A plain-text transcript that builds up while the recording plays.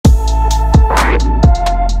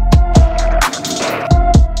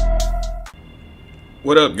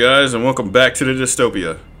What up, guys, and welcome back to the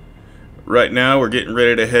dystopia. Right now we're getting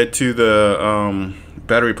ready to head to the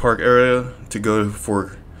Battery Park area to go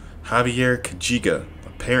for Javier Kajika.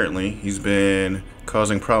 Apparently he's been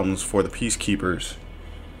causing problems for the peacekeepers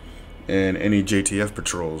and any JTF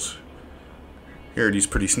patrols. Heard he's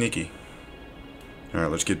pretty sneaky.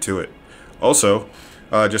 Alright, let's get to it. Also,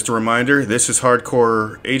 just a reminder, this is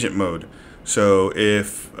hardcore agent mode. So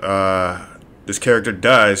if this character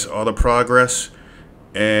dies, all the progress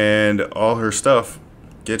and all her stuff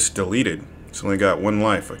gets deleted. It's only got one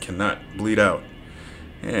life. I cannot bleed out.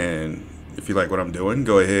 And if you like what I'm doing,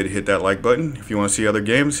 go ahead and hit that like button. If you want to see other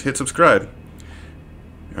games, hit subscribe.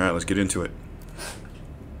 Alright, let's get into it.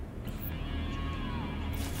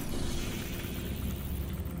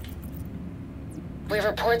 We have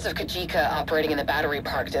reports of Kajika operating in the Battery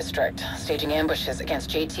Park district, staging ambushes against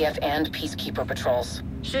JTF and Peacekeeper patrols.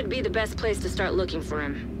 Should be the best place to start looking for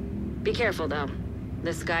him. Be careful, though.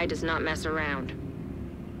 This guy does not mess around.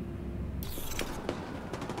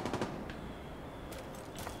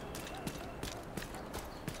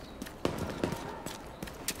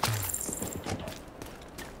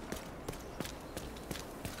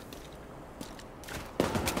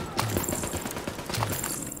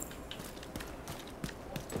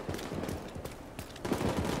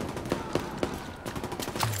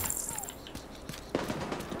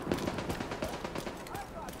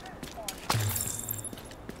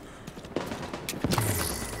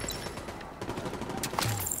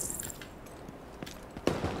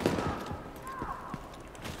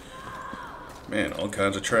 Man, all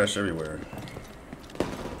kinds of trash everywhere.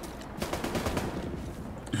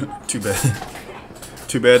 Too bad.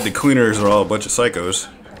 Too bad the cleaners are all a bunch of psychos.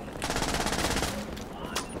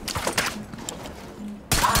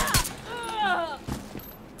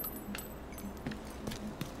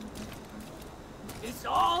 It's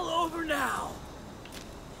all over now.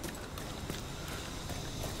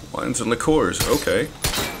 Wines and liqueurs, okay.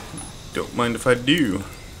 Don't mind if I do.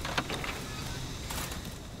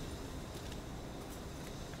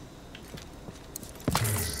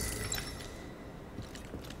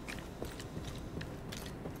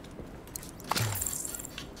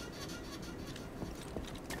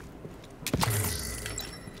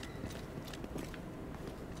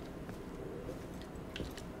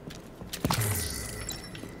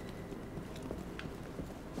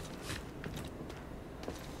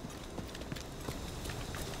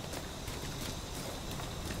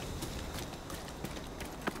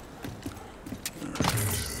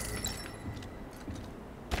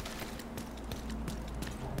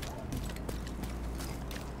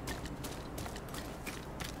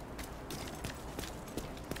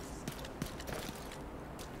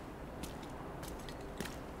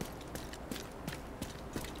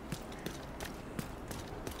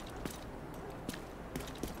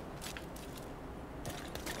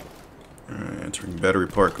 Entering Battery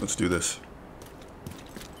Park. Let's do this.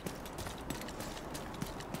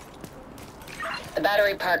 The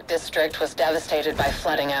Battery Park district was devastated by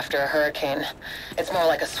flooding after a hurricane. It's more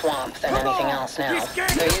like a swamp than anything else now.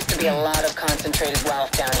 There used to be a lot of concentrated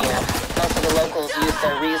wealth down here. Most of the locals used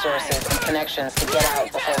their resources and connections to get out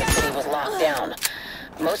before the city was locked down.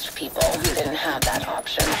 Most people didn't have that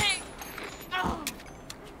option.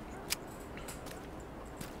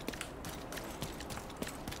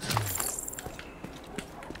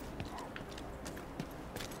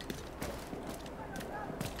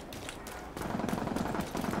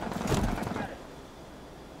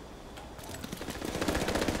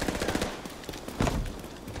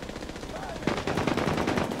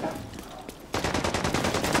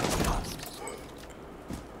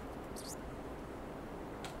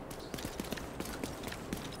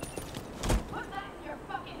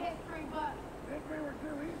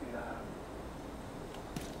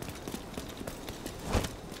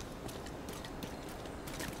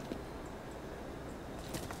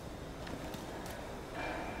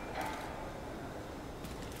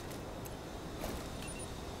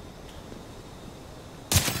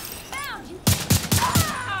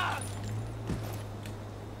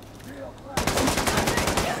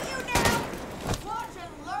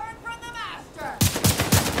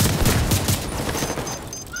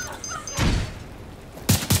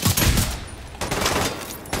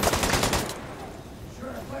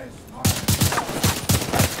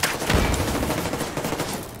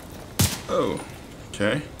 Oh,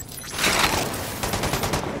 okay.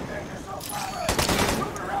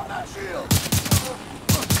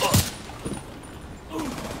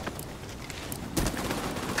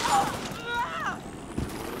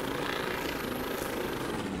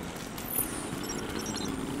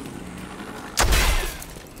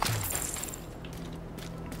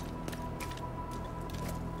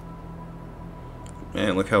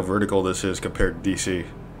 Man, look how vertical this is compared to DC.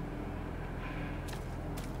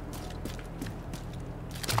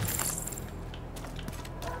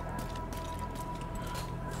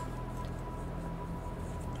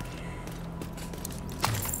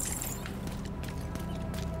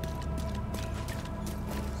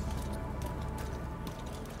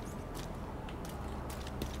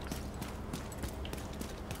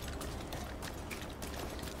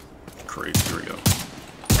 Great, here we go.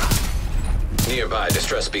 Nearby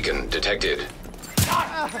distress beacon detected.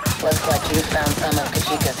 Looks like you found some of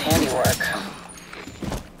Kajika's handiwork.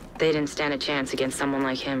 They didn't stand a chance against someone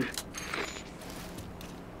like him.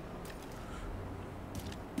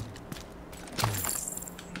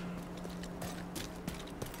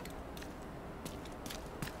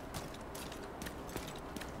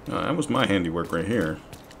 That was my handiwork right here.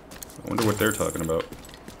 I wonder what they're talking about.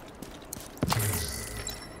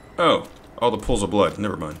 Oh, all the pools of blood.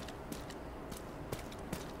 Never mind.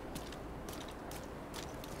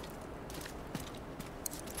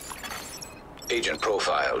 Agent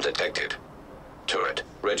profile detected. Turret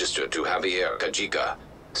registered to Javier Kajika.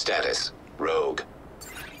 Status rogue.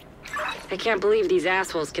 I can't believe these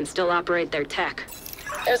assholes can still operate their tech.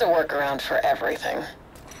 There's a workaround for everything.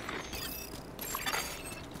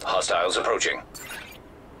 Hostiles approaching.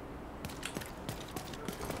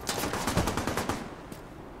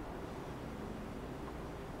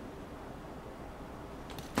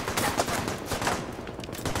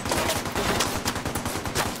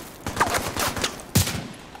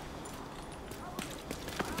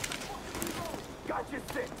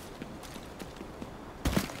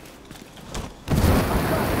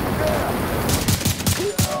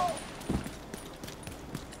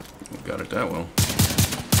 Got it that well.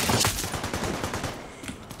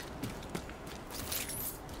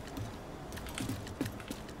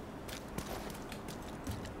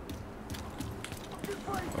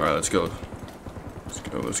 Alright, let's go. Let's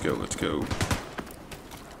go, let's go, let's go.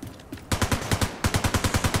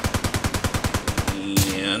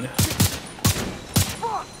 And...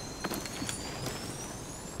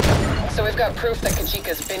 So we've got proof that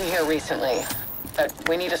Kajika's been here recently, but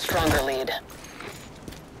we need a stronger lead.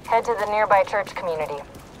 Head to the nearby church community.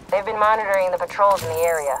 They've been monitoring the patrols in the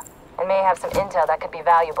area, and may have some intel that could be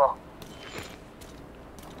valuable.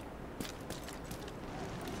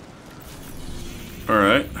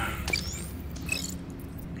 Alright.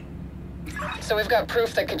 So we've got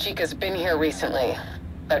proof that Kajika's been here recently,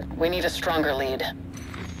 but we need a stronger lead.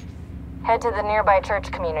 Head to the nearby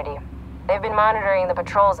church community. They've been monitoring the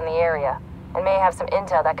patrols in the area, and may have some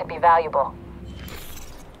intel that could be valuable.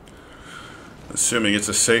 Assuming it's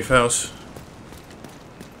a safe house.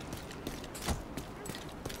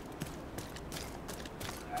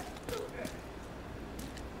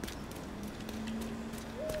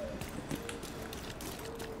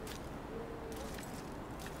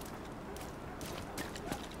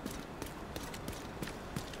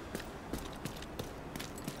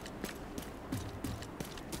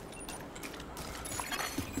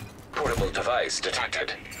 Portable device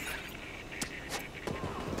detected.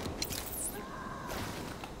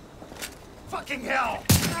 Fucking hell!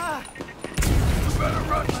 You better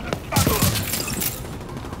run.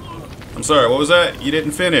 I'm sorry, what was that? You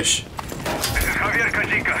didn't finish. This is Javier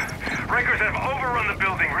Kajika. Rikers have overrun the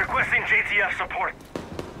building, requesting JTF support.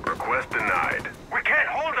 Request denied. We can't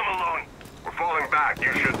hold them alone. We're falling back.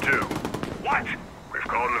 You should too. What? We've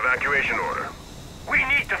called an evacuation order. We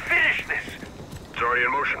need to finish this. It's already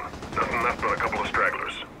in motion. Nothing left but a couple of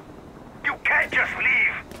stragglers. You can't just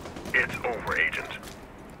leave. It's over, Agent.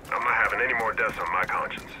 I'm not having any more deaths on my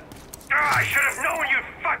conscience. I should have known you'd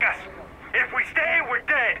fuck us. If we stay, we're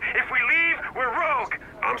dead. If we leave, we're rogue.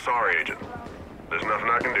 I'm sorry, Agent. There's nothing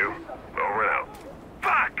I can do. Over and out.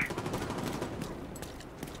 Fuck!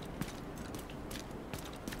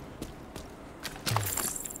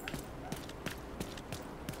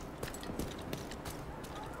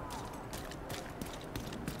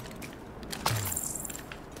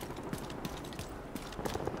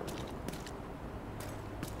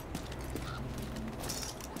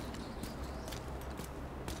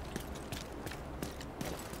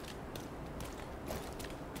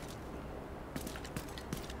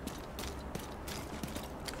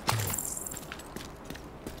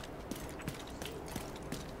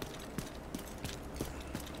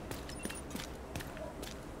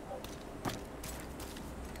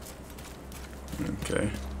 Okay.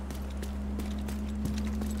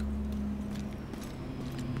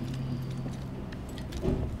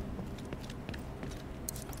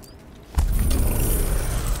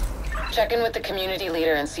 Check in with the community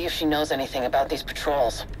leader and see if she knows anything about these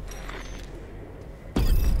patrols.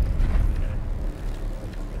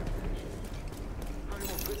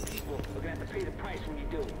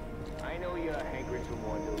 you hankering for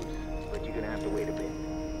more news, but you're gonna have to wait a bit.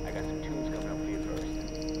 I got some tunes coming up for you first.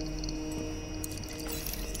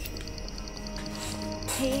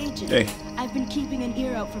 Hey, Agent. Hey. I've been keeping an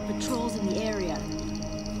ear out for patrols in the area.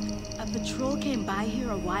 A patrol came by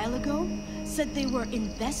here a while ago, said they were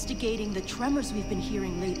investigating the tremors we've been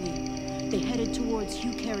hearing lately. They headed towards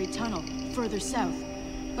Ubisoft Tunnel, further south,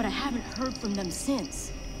 but I haven't heard from them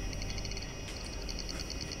since.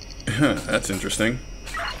 That's interesting.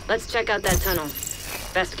 Let's check out that tunnel.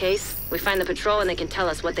 Best case, we find the patrol and they can tell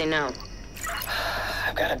us what they know.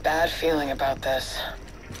 I've got a bad feeling about this.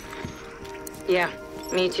 Yeah,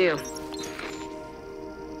 me too.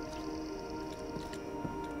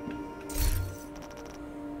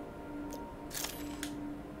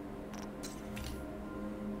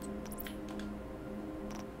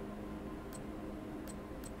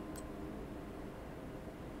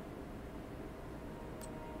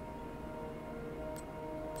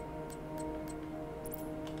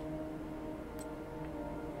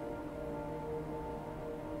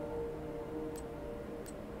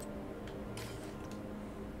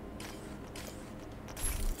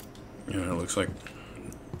 Yeah, it looks like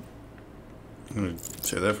I'm gonna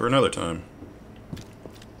say that for another time.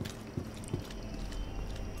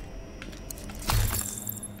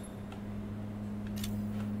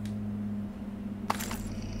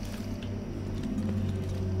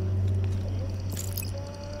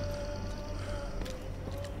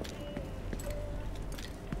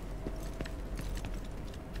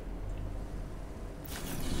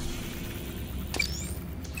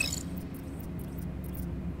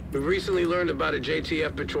 We recently learned about a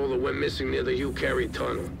JTF patrol that went missing near the Ubisoft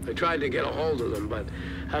Tunnel. I tried to get a hold of them, but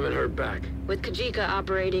haven't heard back. With Kajika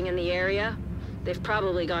operating in the area, they've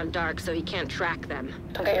probably gone dark, so he can't track them.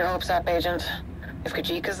 Don't get your hopes up, Agent. If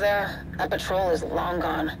Kajika's there, that patrol is long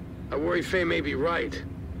gone. I worry Faye may be right,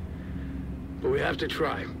 but we have to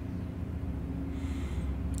try.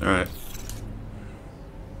 All right.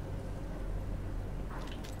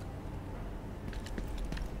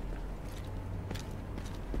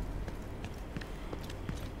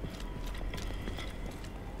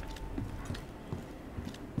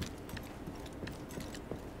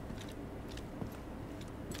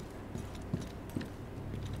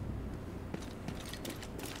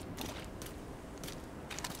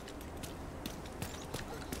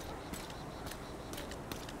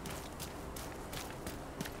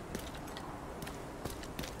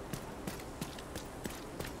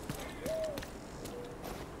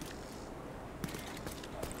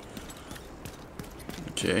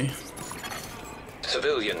 Okay.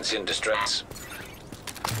 Civilians in distress.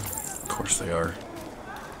 Of course they are.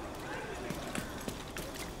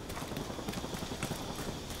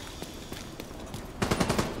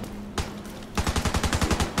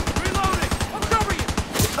 Reloading! I'll cover you!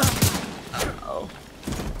 Oh.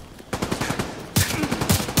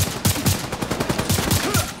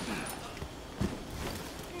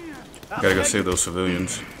 Gotta go save those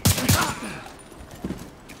civilians.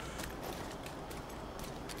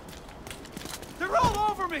 They're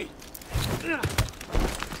all over me!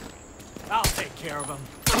 I'll take care of them.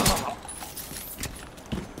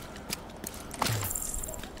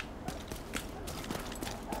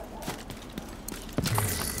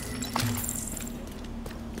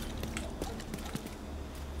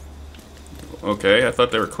 Okay, I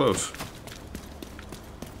thought they were close.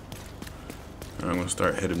 I'm gonna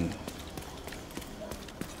start heading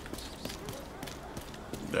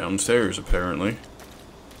downstairs, apparently.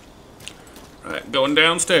 Alright, going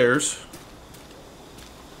downstairs.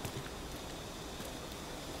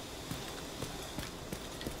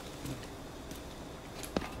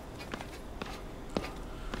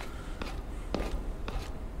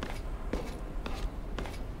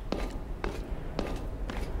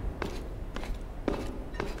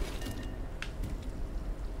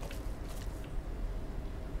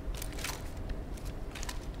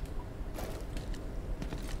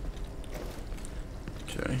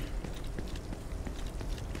 Okay.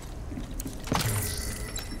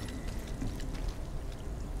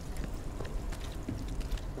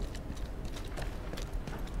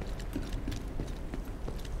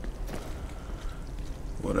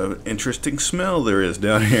 What an interesting smell there is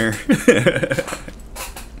down here.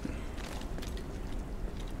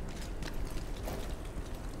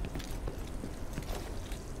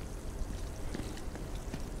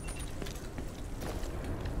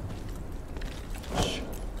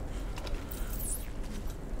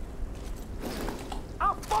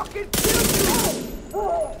 I'll fucking kill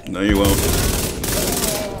you! No, you won't.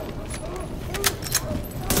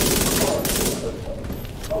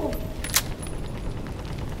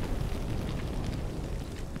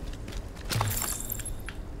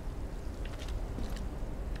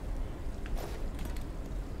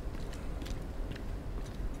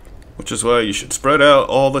 Which is why you should spread out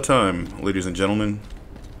all the time, ladies and gentlemen.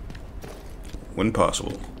 When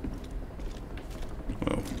possible.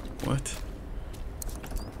 Oh, what?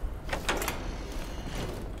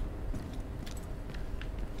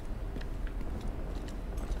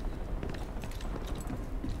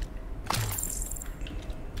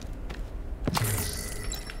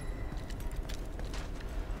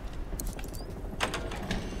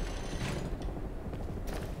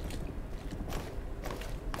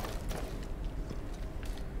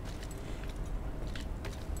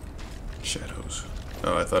 Shadows.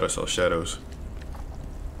 Oh, I thought I saw shadows.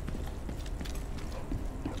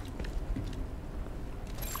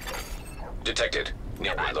 Detected.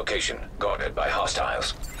 Nearby location. Guarded by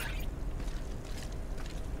hostiles.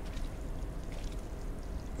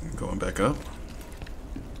 Going back up.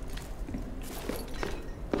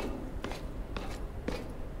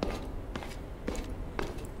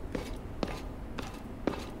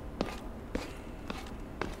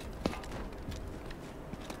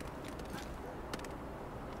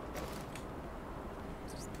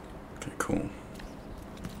 Okay, cool.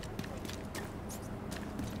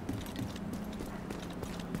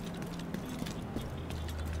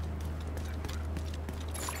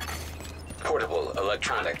 Portable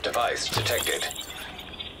electronic device detected.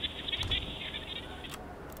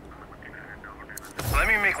 Let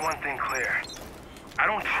me make one thing clear. I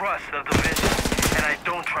don't trust the division, and I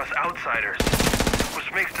don't trust outsiders,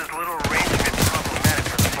 which makes this little arrangement problematic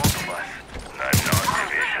for the both of us. I'm not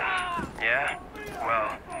division. Yeah?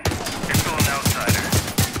 Well, you're still an outsider.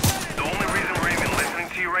 The only reason we're even listening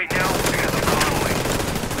to you right now is because of Conway.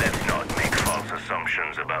 Let's not make false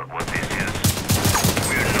assumptions about what this is.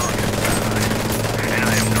 We're not allies, and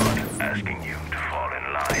I am not asking you to fall in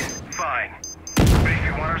line. Fine. But if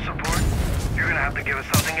you want our support, you're gonna have to give us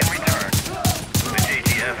something in return. The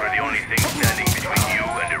JTF are the only thing standing between you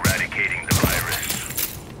and eradicating the virus.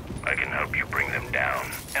 I can help you bring them down.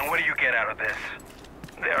 And what do you get out of this?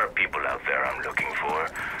 There are people out there I'm looking for.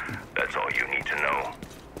 That's all you need to know.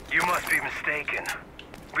 You must be mistaken.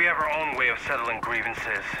 We have our own way of settling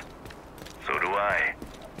grievances. So do I.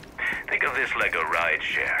 Think of this like a ride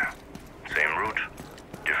share. Same route,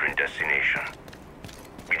 different destination.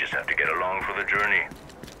 We just have to get along for the journey.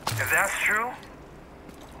 If that's true,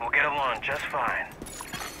 we'll get along just fine.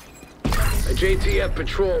 A JTF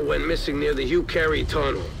patrol went missing near the Hugh Carey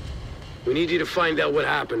tunnel. We need you to find out what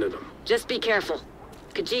happened to them. Just be careful.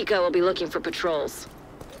 Kajika will be looking for patrols.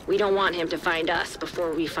 We don't want him to find us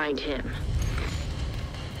before we find him.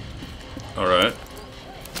 Alright.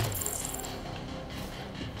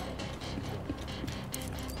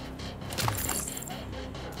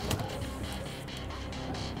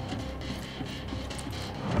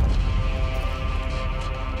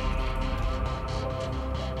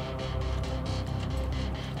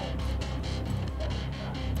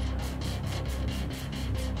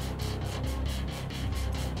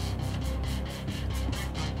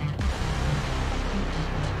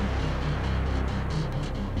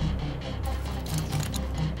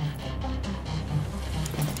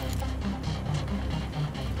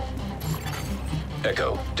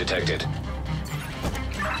 Echo detected.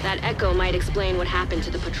 That echo might explain what happened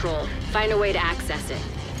to the patrol. Find a way to access it.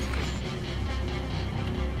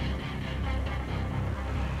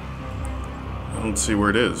 I don't see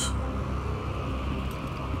where it is.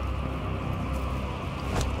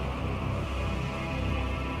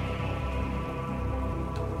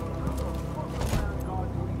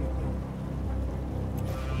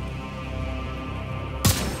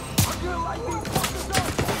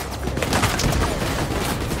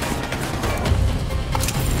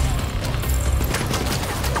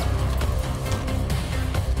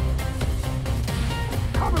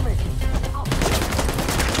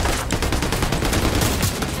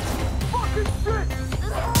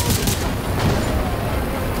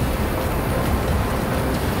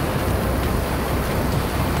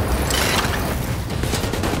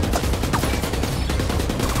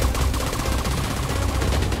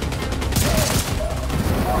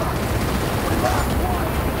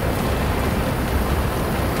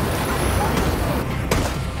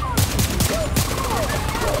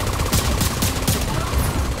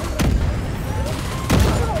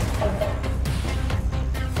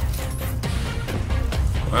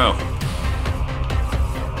 Wow.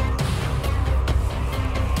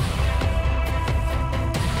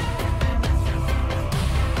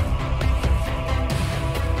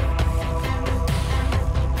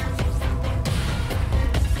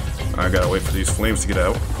 I gotta wait for these flames to get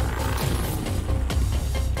out.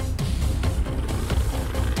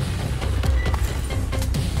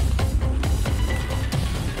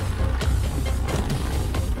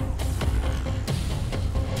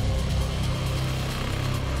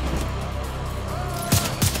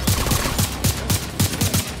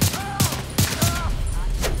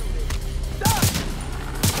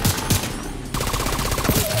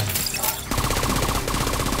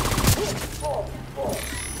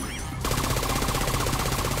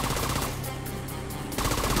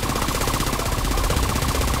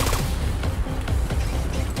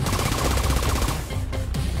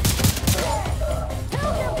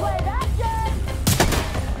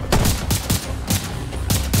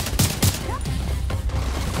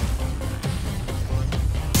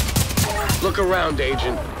 Look around,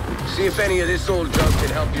 Agent. See if any of this old junk can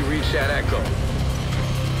help you reach that echo.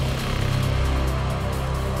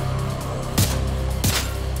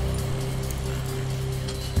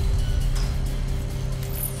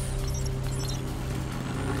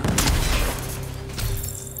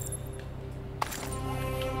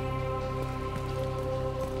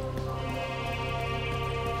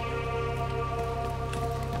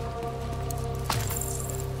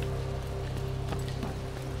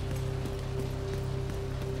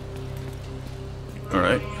 All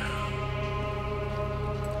right.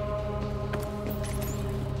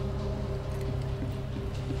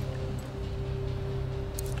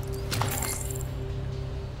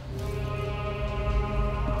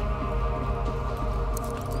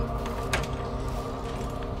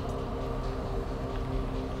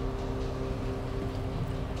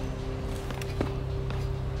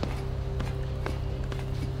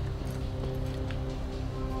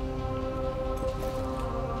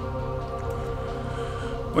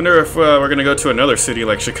 Wonder if we're gonna go to another city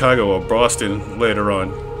like Chicago or Boston later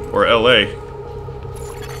on, or LA.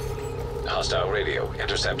 Hostile radio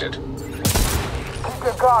intercepted. Keep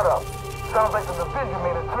your guard up. Sounds like the division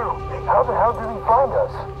made it through. How the hell did he find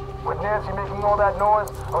us? With Nancy making all that noise,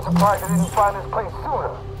 I'm surprised they didn't find this place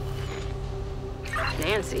sooner.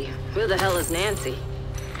 Nancy? Who the hell is Nancy?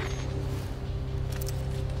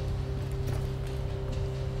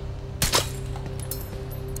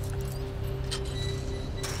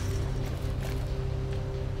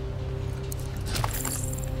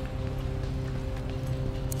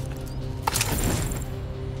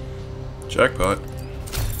 Jackpot.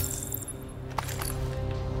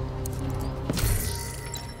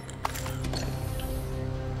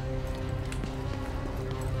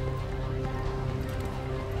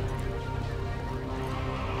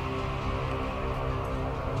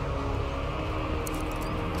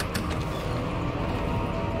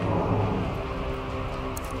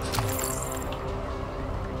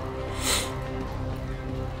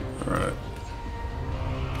 All right.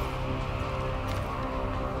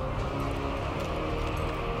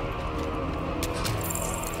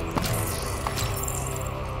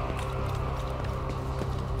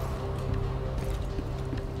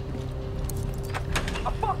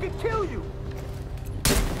 Kill you!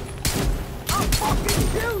 I'll fucking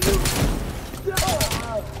kill you!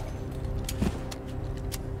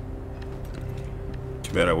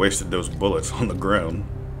 Too bad I wasted those bullets on the ground.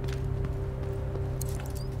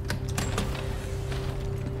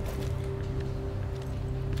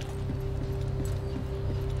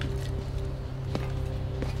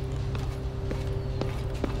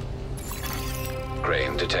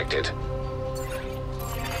 Crane detected.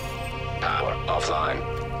 Power offline.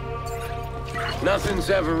 Nothing's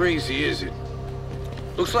ever easy, is it?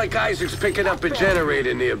 Looks like Isaac's picking up a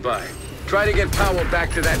generator nearby. Try to get power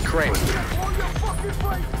back to that crane.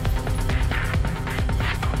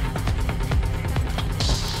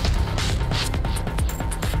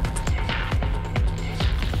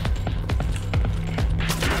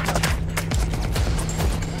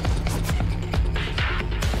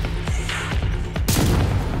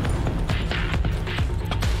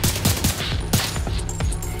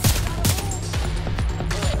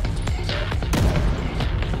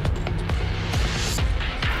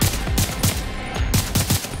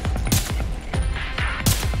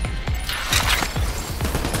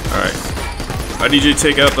 I need you to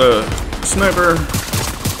take out the sniper.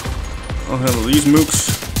 I'll handle these mooks.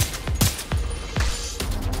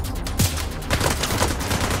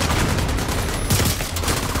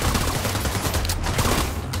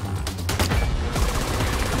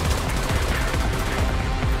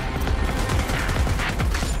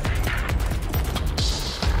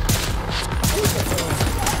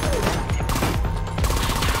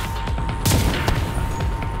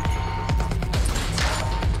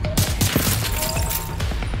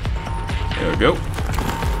 There we go.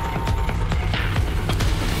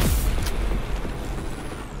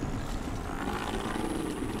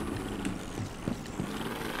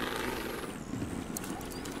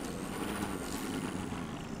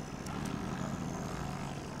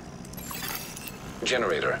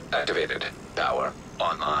 Generator activated. Power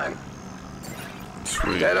online.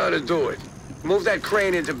 Sweet. That ought to do it. Move that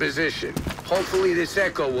crane into position. Hopefully this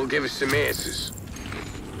echo will give us some answers.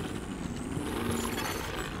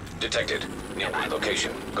 Detected. Nearby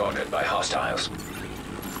location. Guarded by hostiles.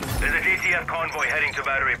 There's a JTF convoy heading to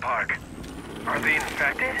Battery Park. Are they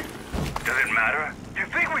infected? Does it matter? You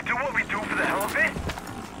think we do what we do for the hell of it?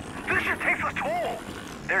 This shit takes a toll.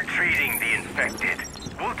 They're treating the infected.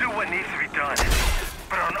 We'll do what needs to be done.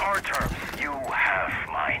 But on our terms. You have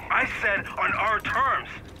mine. I said on our terms.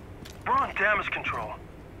 We're on damage control.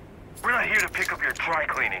 We're not here to pick up your dry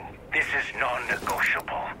cleaning. This is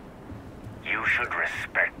non-negotiable. You should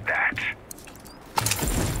respect that.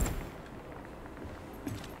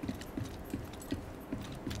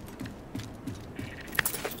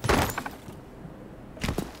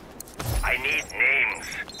 I need names.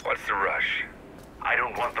 What's the rush? I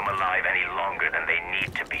don't want them alive any longer than they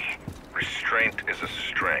need to be. Restraint is a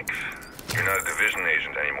strength. You're not a division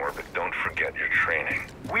agent anymore, but don't forget your training.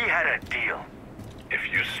 We had a deal. If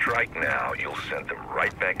you strike now, you'll send them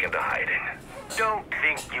right back into hiding. Don't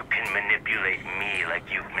think you can manipulate me like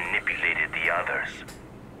you've manipulated the others.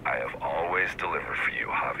 I have always delivered for you,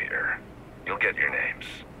 Javier. You'll get your names.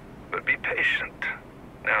 But be patient.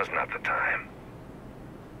 Now's not the time.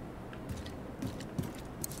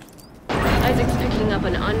 Isaac's picking up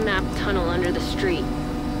an unmapped tunnel under the street.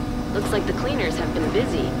 Looks like the cleaners have been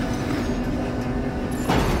busy.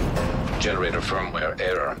 Generator firmware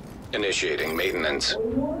error. Initiating maintenance.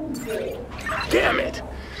 Damn it!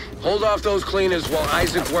 Hold off those cleaners while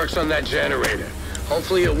Isaac works on that generator.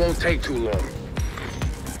 Hopefully it won't take too long.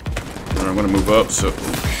 I'm gonna move up, so...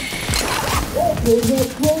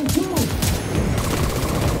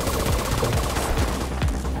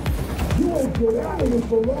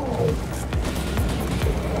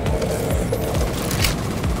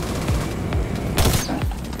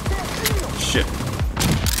 Shit.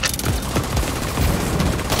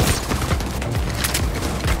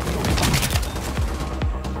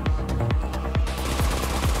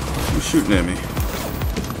 Who's shooting at me?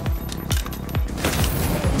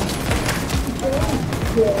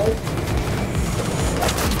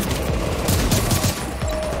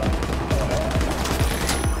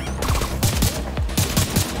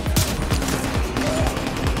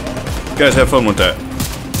 You guys have fun with that.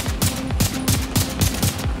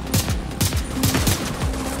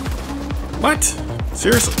 What?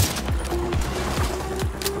 Seriously?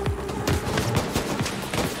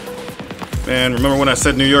 Man, remember when I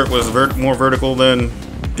said New York was more vertical than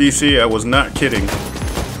DC? I was not kidding.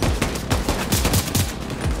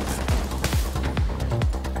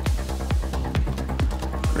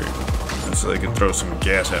 Great. So they can throw some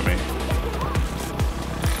gas at me.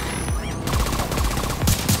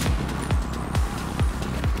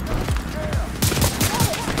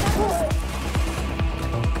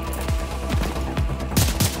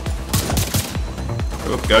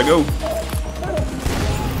 Oh, gotta go.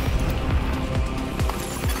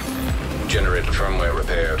 Generator firmware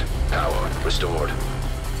repaired. Power restored.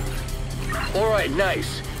 All right,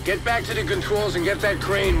 nice. Get back to the controls and get that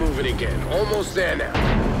crane moving again. Almost there now.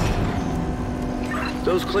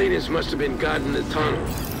 Those cleaners must have been guarding the tunnel.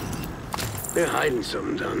 They're hiding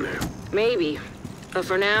something down there. Maybe. But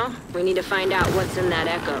for now, we need to find out what's in that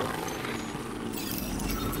echo.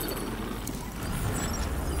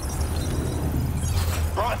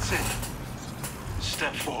 Bronson,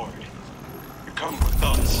 step forward. You're coming with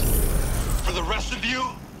us. For the rest of you,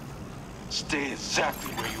 stay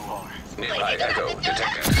exactly where you are. Nearby echo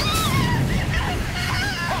detected.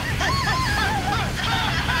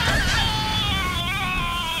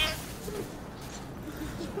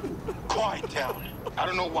 Quiet down. I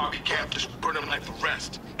don't know why we can't just burn him like the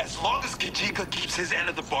rest. As long as Kajika keeps his end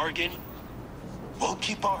of the bargain, we'll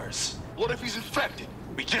keep ours. What if he's infected?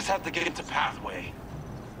 We just have to get into Pathway.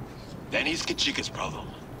 Then he's Kajika's problem.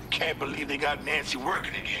 Can't believe they got Nancy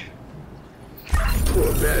working again.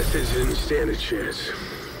 Poor bastards didn't stand a chance.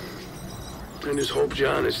 I just hope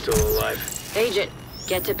John is still alive. Agent,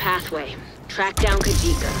 get to Pathway. Track down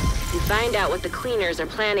Kajika. And find out what the cleaners are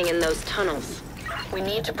planning in those tunnels. We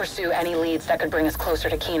need to pursue any leads that could bring us closer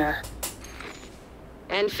to Keener.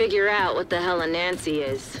 And figure out what the hell a Nancy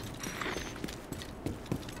is.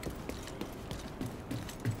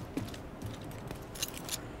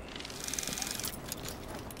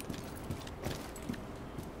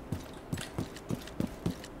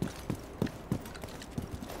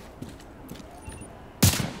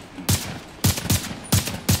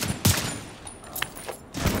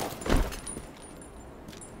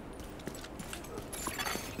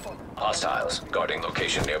 Hostiles guarding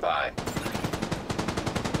location nearby.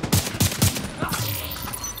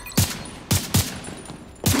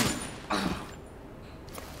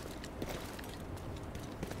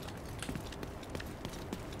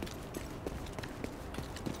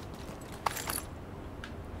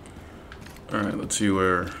 Alright, let's see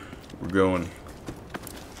where we're going.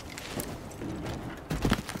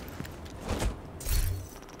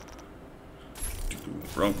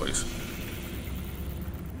 Wrong place.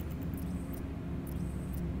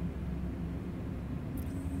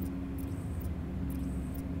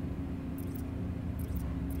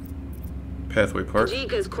 Pathway Park.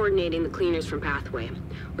 Kajika is coordinating the cleaners from Pathway.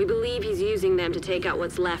 We believe he's using them to take out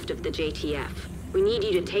what's left of the JTF. We need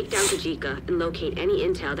you to take down Kajika and locate any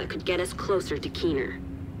intel that could get us closer to Keener.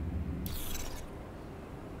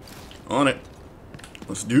 On it.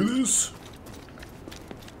 Let's do this.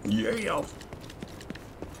 Yeah.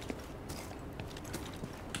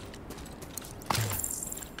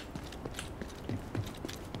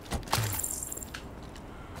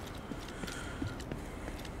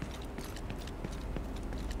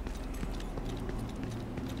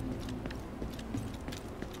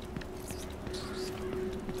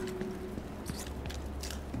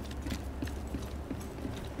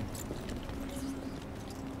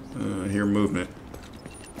 Hear movement.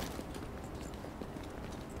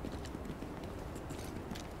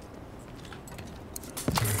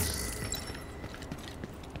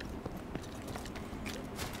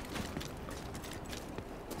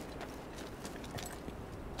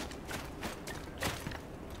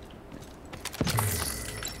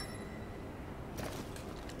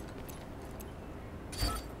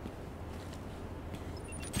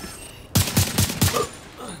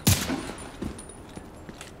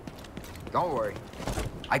 Don't worry.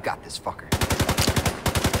 I got this fucker.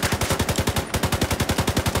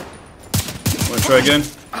 Wanna try again?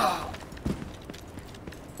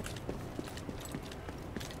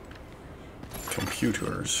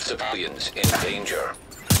 Computers. Civilians in danger.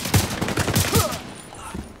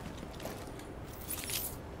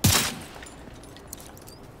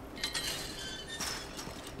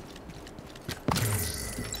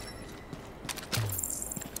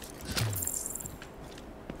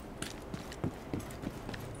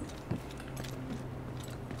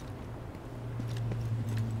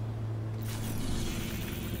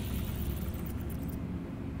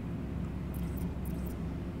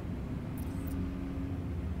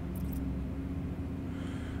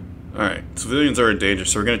 Alright, civilians are in danger,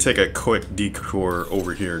 so we're going to take a quick detour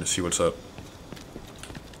over here to see what's up.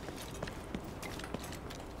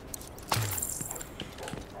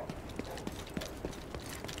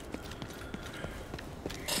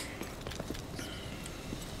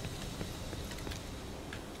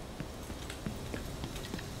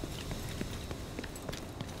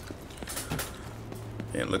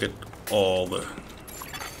 And look at all the...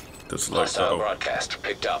 this Hostile broadcast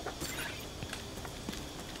picked up.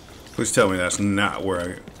 Please tell me that's not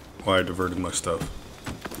why I diverted my stuff.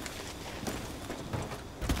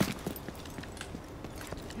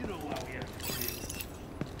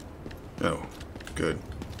 Oh, good.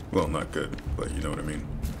 Well, not good, but you know what I mean.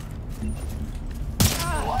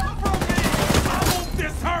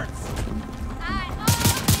 This hurts!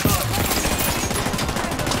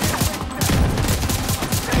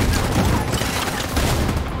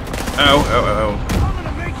 Ow, ow, ow.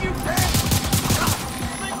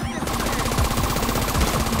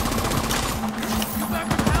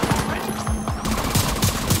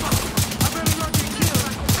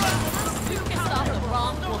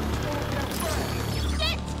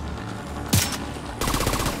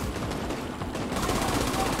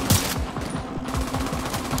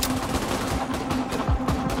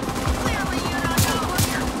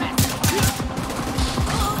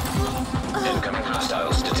 Incoming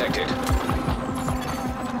hostiles detected.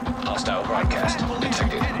 Hostile broadcast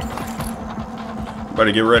detected.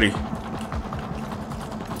 Buddy, get ready.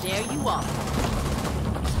 There you are.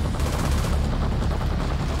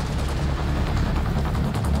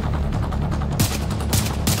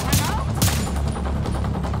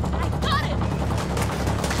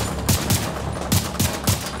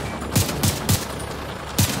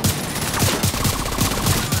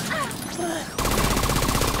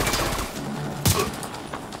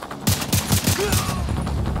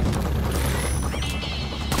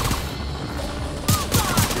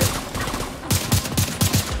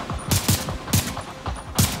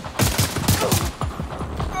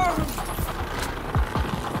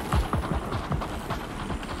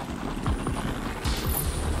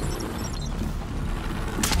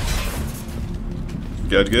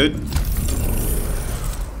 Good.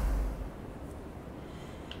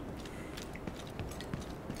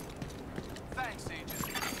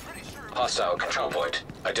 Hostile control point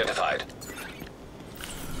identified.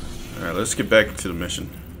 Alright, let's get back to the mission.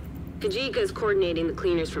 Kajika is coordinating the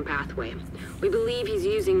cleaners from Pathway. We believe he's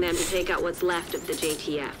using them to take out what's left of the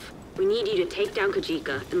JTF. We need you to take down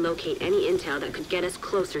Kajika and locate any intel that could get us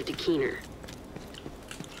closer to Keener.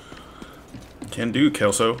 Can do,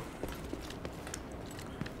 Kelso.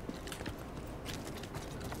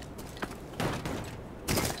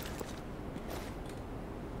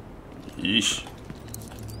 Yeesh.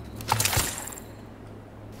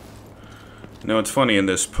 Now it's funny in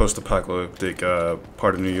this post-apocalyptic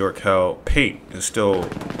part of New York how paint is still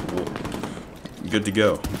good to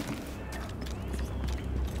go.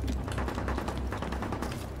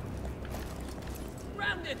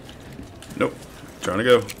 Nope. Trying to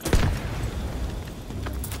go.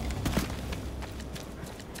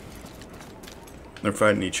 They're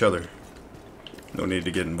fighting each other. No need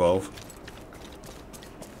to get involved.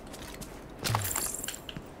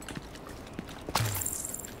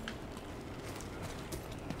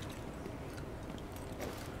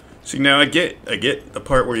 See, now I get the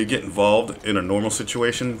part where you get involved in a normal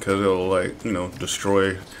situation because it'll, like, you know,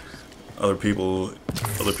 destroy other people's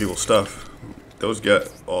stuff. Those got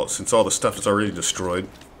all, since all the stuff is already destroyed,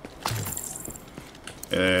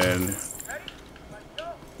 and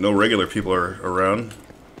no regular people are around.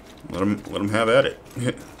 Let them have at it.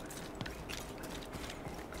 Okay,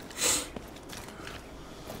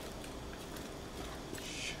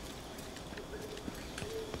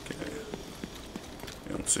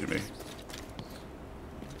 you don't see me.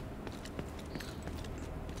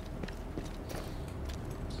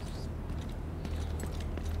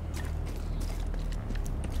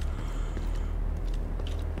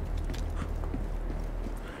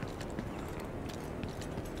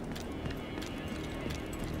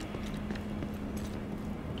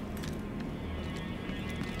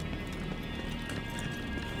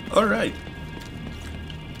 All right.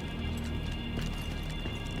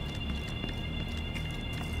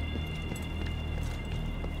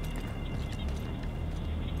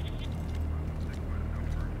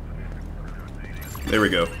 There we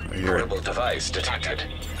go. I hear it. Portable device detected.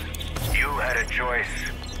 You had a choice.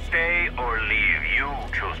 Stay or leave. You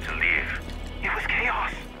chose to leave. It was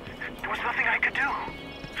chaos. There was nothing I could do.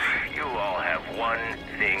 You all have one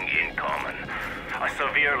thing in common. A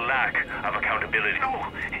severe lack of accountability.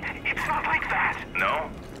 No, it's not like that.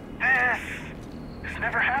 No? This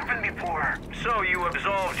never happened before. So you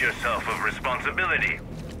absolved yourself of responsibility.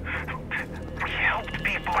 We helped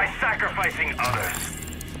people by sacrificing others.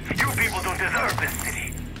 You people don't deserve this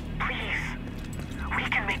city. Please, we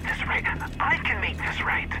can make this right. I can make this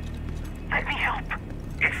right. Let me help.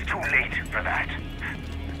 It's too late for that.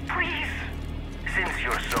 Please. Since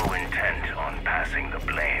you're so intent on passing the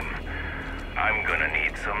blame, I'm gonna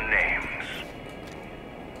need some names.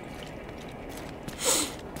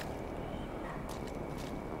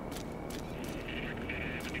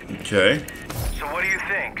 Okay. So what do you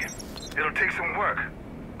think? It'll take some work,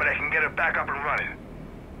 but I can get it back up and running.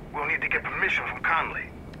 We'll need to get permission from Conley.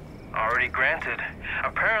 Already granted.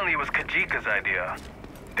 Apparently it was Kajika's idea.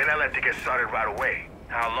 Then I let it get started right away.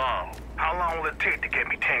 How long? How long will it take to get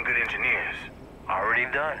me 10 good engineers? Already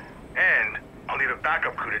done. And I'll need a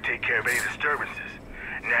backup crew to take care of any disturbances.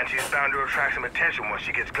 Nancy's bound to attract some attention once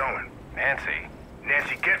she gets going. Nancy?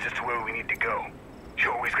 Nancy gets us to where we need to go.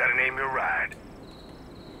 You always gotta name your ride.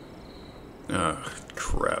 Ah,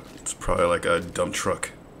 crap. It's probably like a dump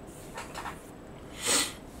truck.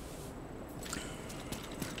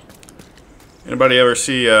 Anybody ever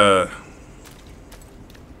see, oh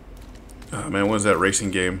man, what was that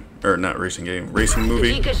racing game? Or not racing game, racing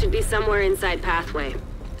movie? Kajika should be somewhere inside Pathway.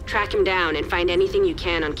 Track him down and find anything you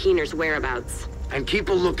can on Keener's whereabouts. And keep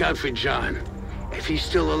a lookout for John. If he's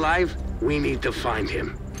still alive, we need to find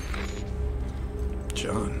him.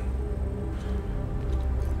 John.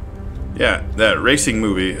 Yeah, that racing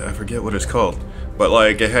movie, I forget what it's called. But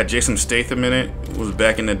like, it had Jason Statham in it. It was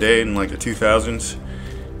back in the day, in like the 2000s.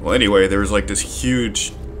 Well, anyway, there was like this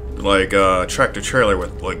huge, like, tractor trailer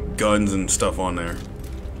with like guns and stuff on there.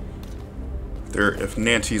 If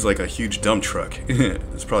Nancy's like a huge dump truck,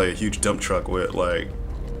 it's probably a huge dump truck with like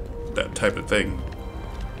that type of thing.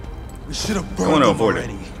 We should have I burned want to him avoid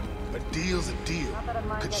already. it. A deal's a deal.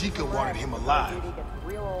 Kajika wanted him alive.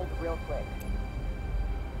 Real old, real quick.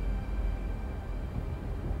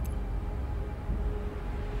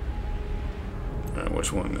 Alright,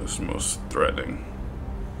 which one is most threatening?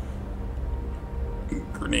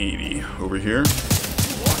 Grenade over here.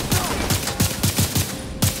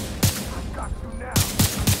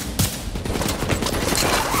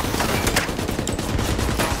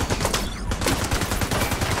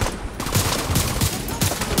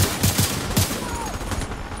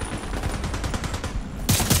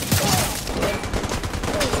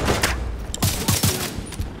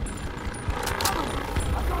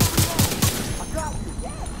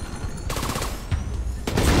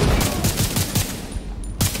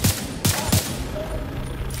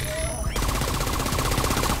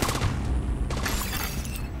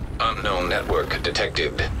 Unknown network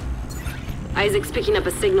detected. Isaac's picking up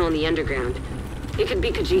a signal in the underground. It could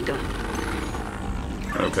be Kajika.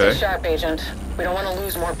 Okay. Stay sharp, Agent. We don't want to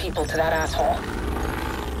lose more people to that asshole.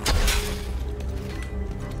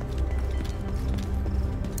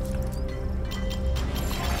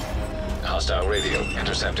 Hostile radio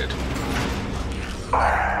intercepted.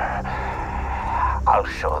 I'll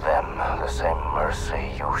show them the same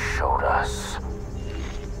mercy you showed us.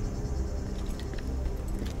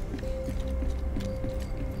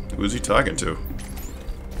 Who's he talking to?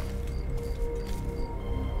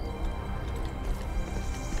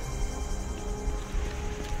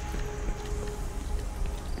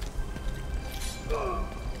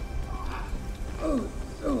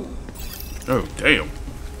 Oh, damn.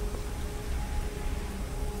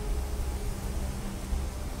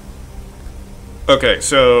 Okay,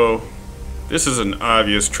 so this is an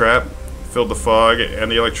obvious trap. Filled the fog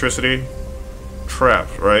and the electricity.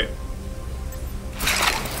 Trapped, right?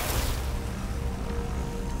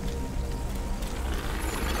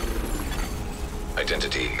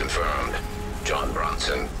 Identity confirmed. John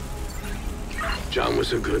Bronson. John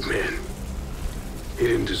was a good man. He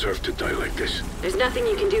didn't deserve to die like this. There's nothing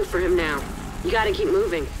you can do for him now. You gotta keep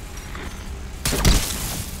moving.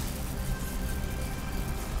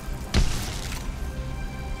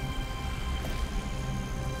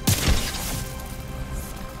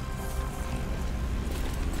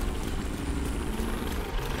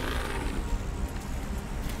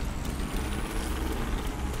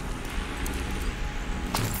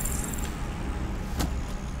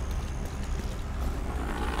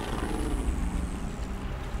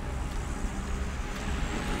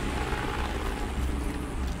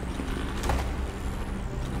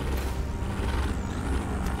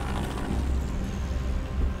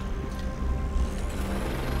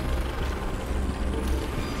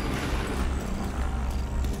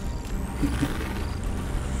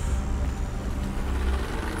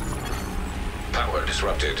 Power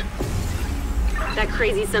disrupted. That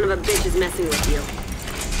crazy son of a bitch is messing with you.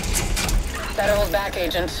 Better hold back,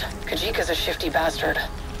 Agent. Kajika's a shifty bastard.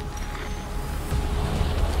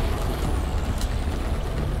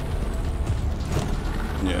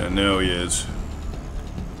 Yeah, now he is.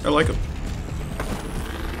 I like him.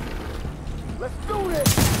 Let's do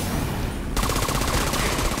this!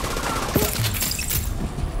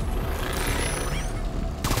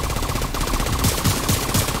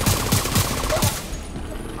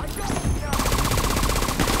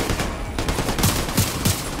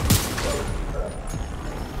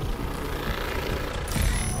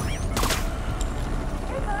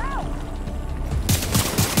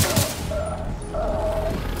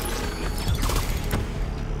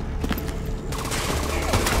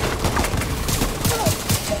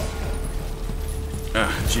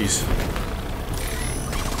 Jeez.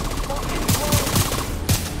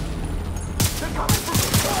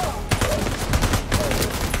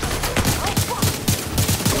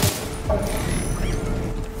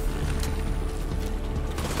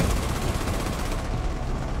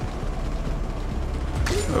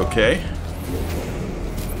 Okay.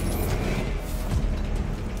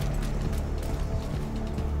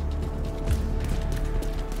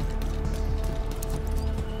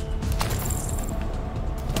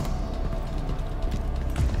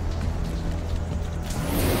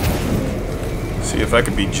 See if I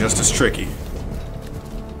could be just as tricky.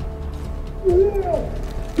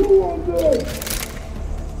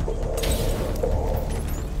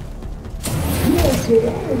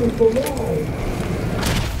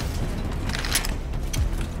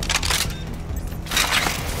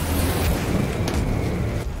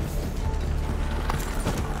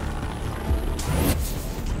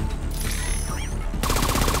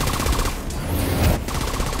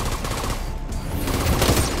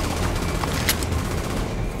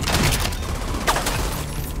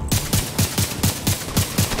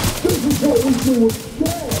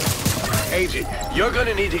 Agent, you're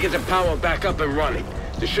gonna need to get the power back up and running.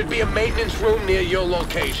 There should be a maintenance room near your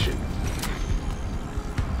location.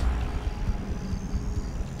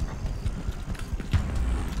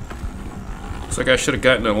 Looks like I should have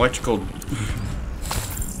gotten an electrical...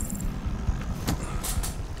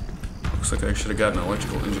 Looks like I should have gotten an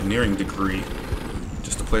electrical engineering degree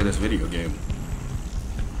just to play this video game.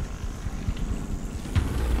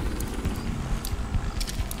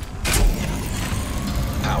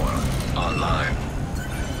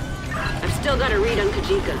 I've still got a read on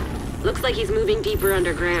Kajika. Looks like he's moving deeper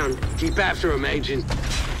underground. Keep after him, Agent.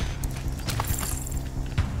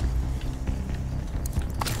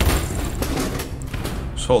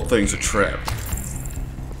 This whole thing's a trap.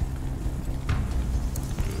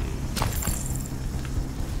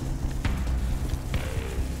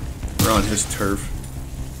 We're on his turf.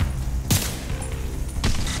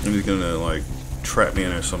 And he's gonna, like, trap me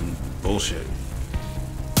into some bullshit.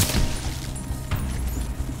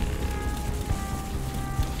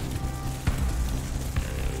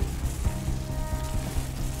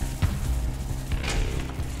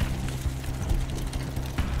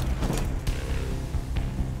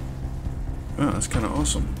 Wow, that's kind of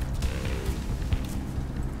awesome.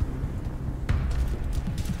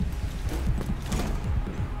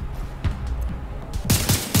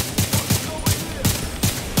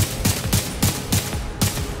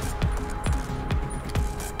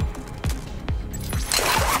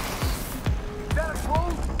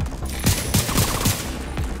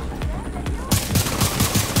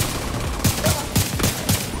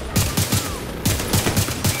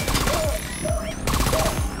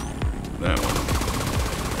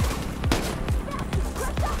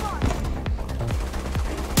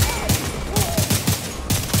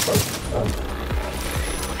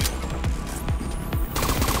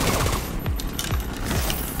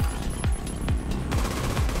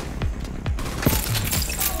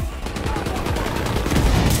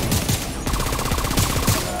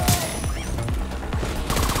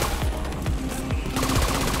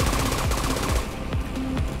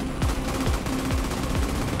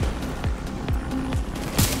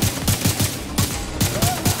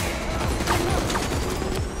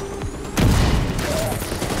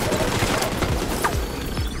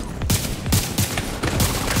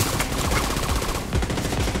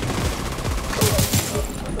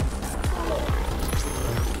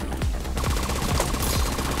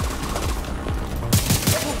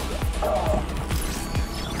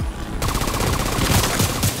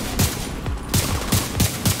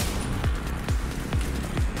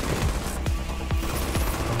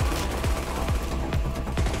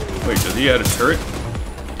 Wait, does he have a turret?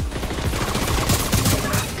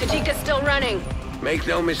 Kajika's still running. Make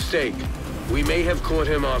no mistake. We may have caught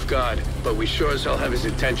him off guard, but we sure as hell have his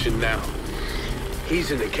attention now.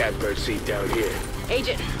 He's in the catbird seat down here.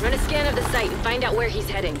 Agent, run a scan of the site and find out where he's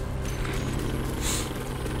heading.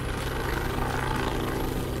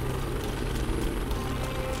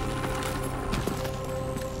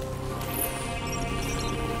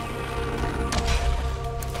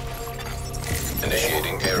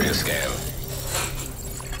 Initiating area scan.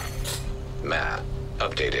 Map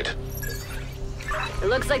updated. It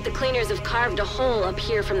looks like the cleaners have carved a hole up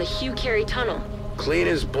here from the Hugh Carey tunnel.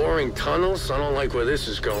 Cleaners boring tunnels? I don't like where this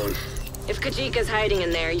is going. If Kajika's hiding in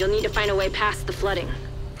there, you'll need to find a way past the flooding.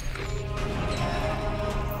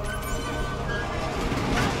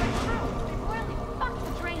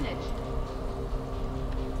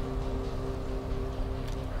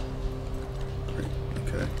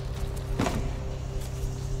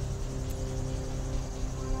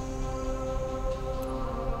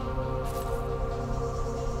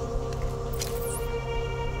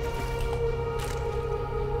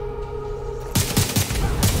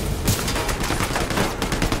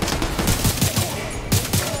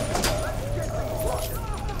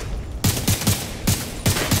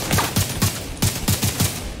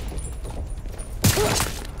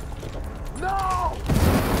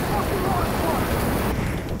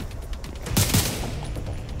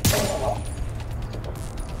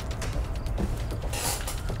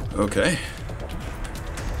 Okay.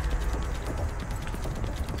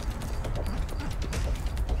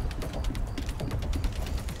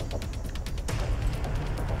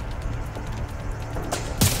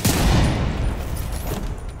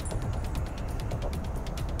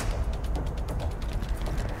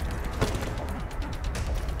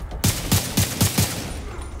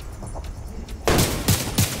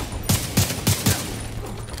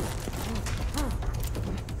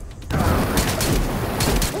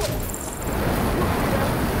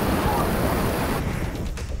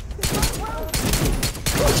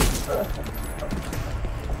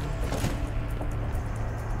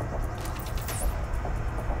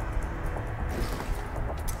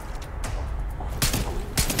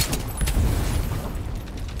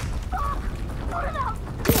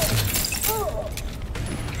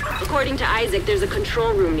 According to Isaac, there's a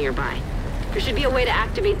control room nearby. There should be a way to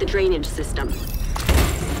activate the drainage system.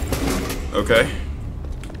 Okay.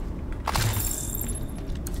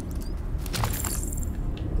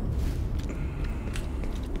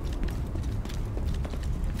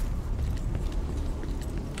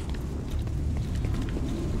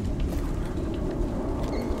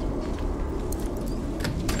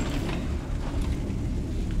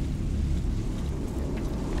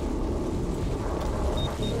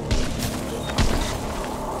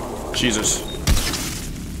 Jesus.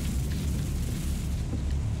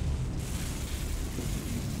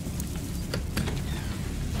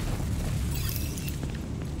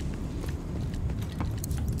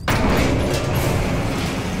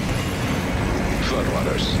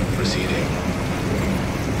 Floodwaters receding.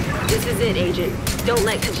 This is it, Agent. Don't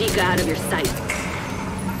let Kajika out of your sight.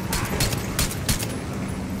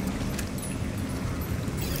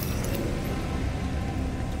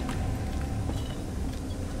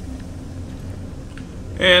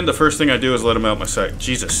 And the first thing I do is let him out my sight.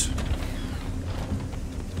 Jesus.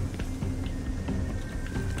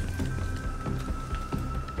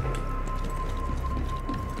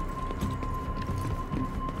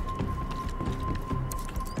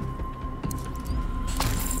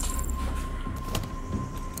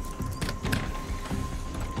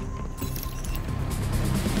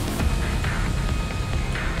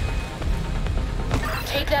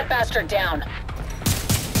 Take that bastard down.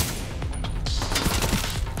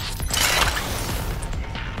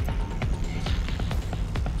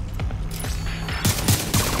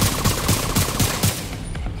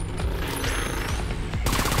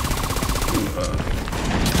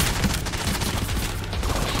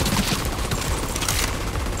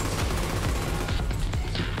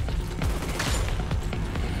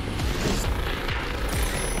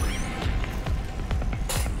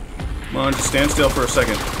 Come on, just stand still for a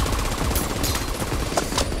second.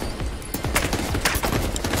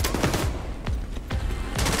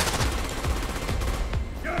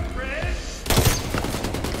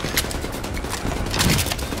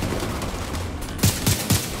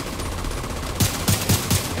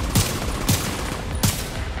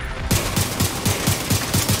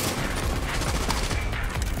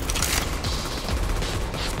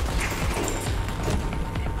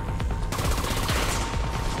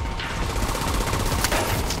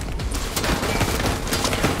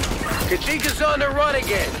 Kajika's on the run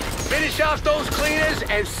again. Finish off those cleaners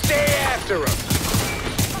and stay after him.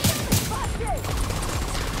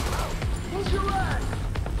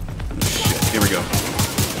 Shit, here we go.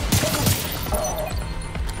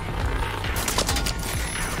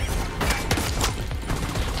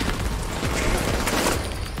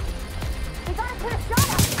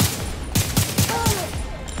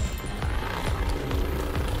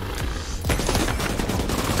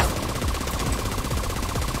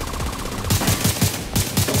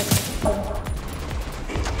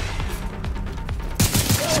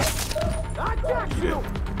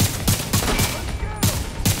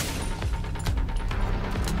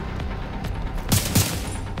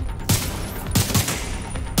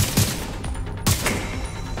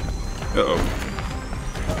 Uh-oh.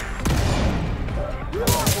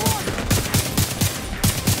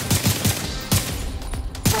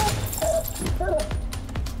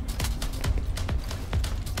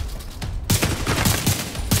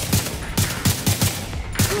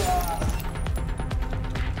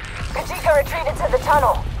 Kajika retreated to the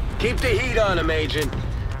tunnel. Keep the heat on him, Agent.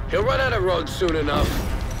 He'll run out of road soon enough.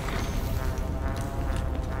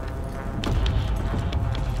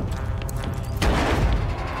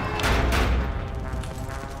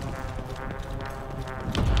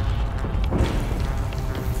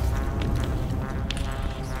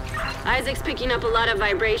 Isaac's picking up a lot of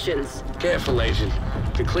vibrations. Careful, Agent.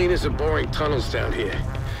 The cleaners are boring tunnels down here.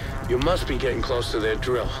 You must be getting close to their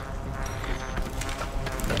drill.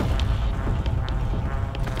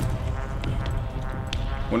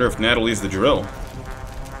 Wonder if Natalie's the drill.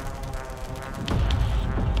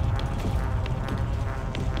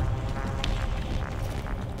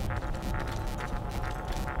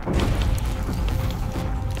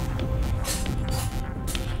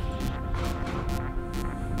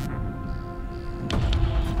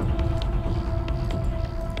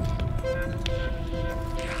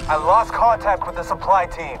 I lost contact with the supply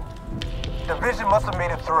team. Division must have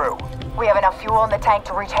made it through. We have enough fuel in the tank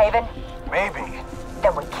to reach Haven? Maybe.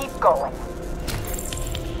 Then we keep going.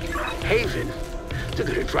 Haven? They're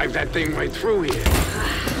gonna drive that thing right through here.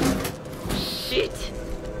 Shit.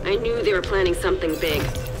 I knew they were planning something big,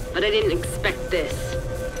 but I didn't expect this.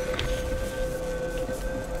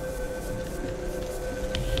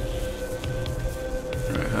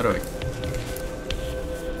 Alright, how do I...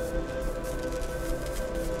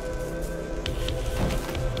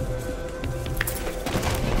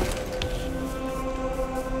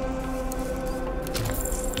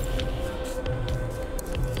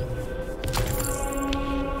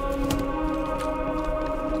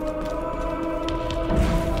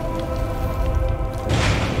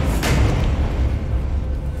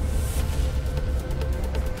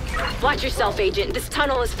 Watch yourself, Agent. This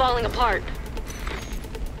tunnel is falling apart.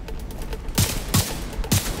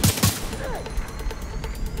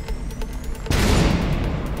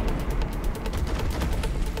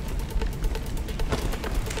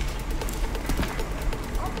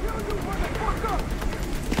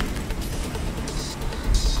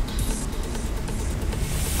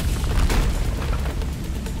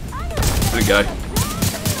 Good guy.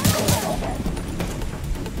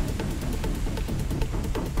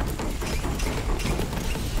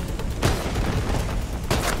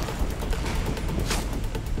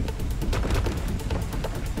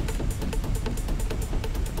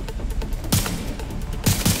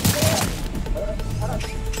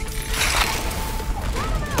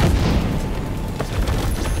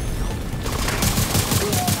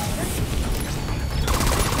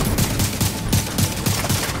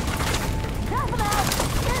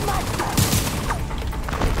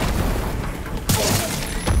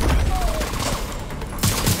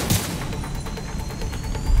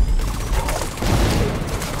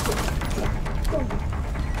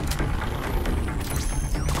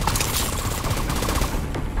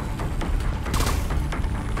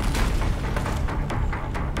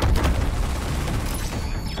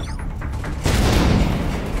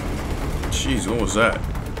 was that?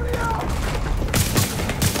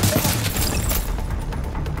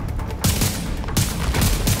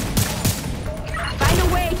 Find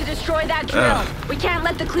a way to destroy that drill. We can't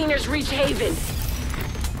let the cleaners reach Haven.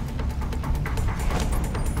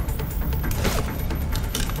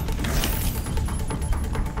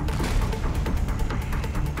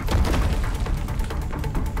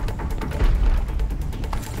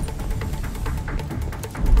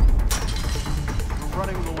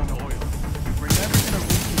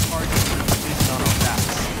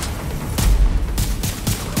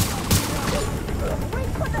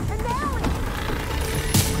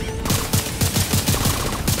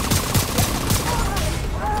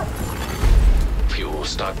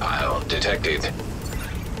 Stockpile detected.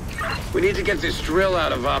 We need to get this drill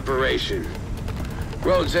out of operation.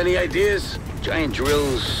 Rhodes, any ideas? Giant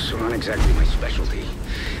drills aren't exactly my specialty,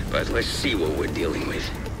 but let's see what we're dealing with.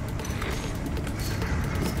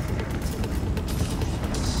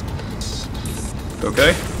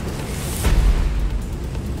 Okay.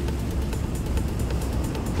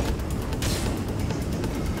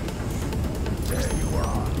 There you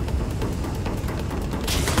are.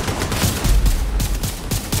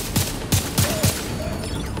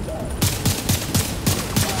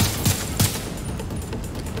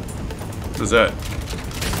 What is that?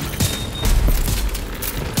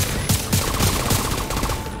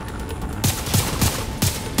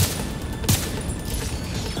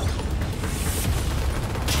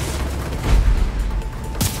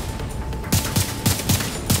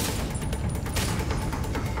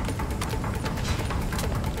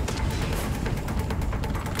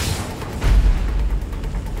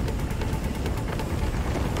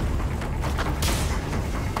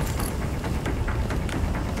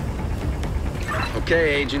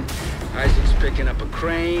 Okay, Agent. Isaac's picking up a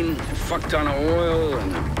crane, a fuck ton of oil,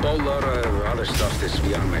 and a boatload of other stuff that's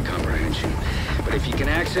beyond my comprehension. But if you can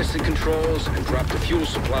access the controls and drop the fuel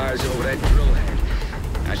supplies over that drill head,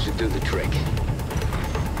 that should do the trick.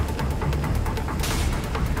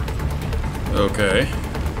 Okay.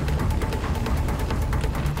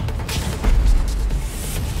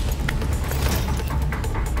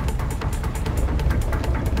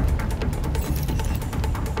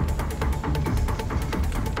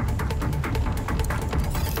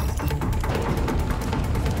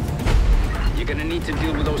 You're gonna need to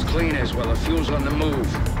deal with those cleaners while the fuel's on the move.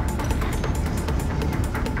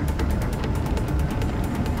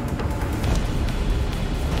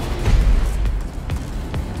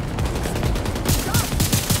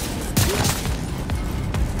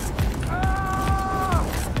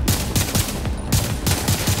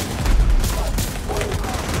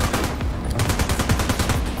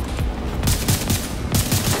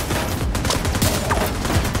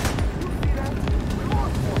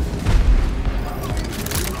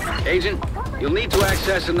 Agent, you'll need to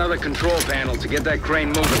access another control panel to get that crane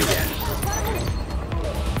moving again.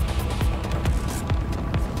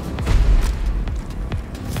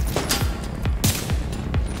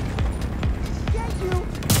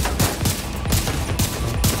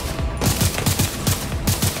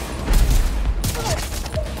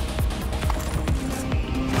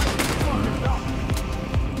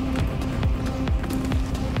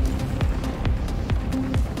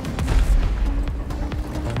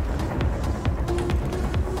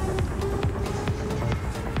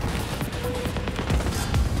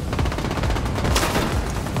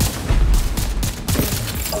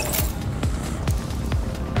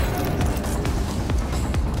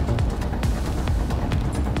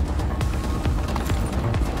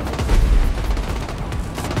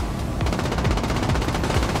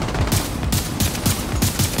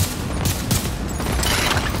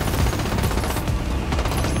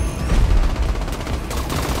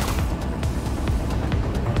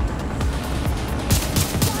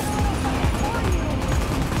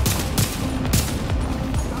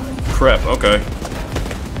 Crap, okay.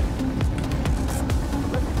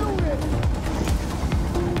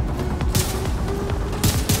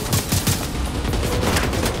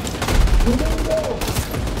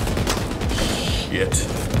 Shit.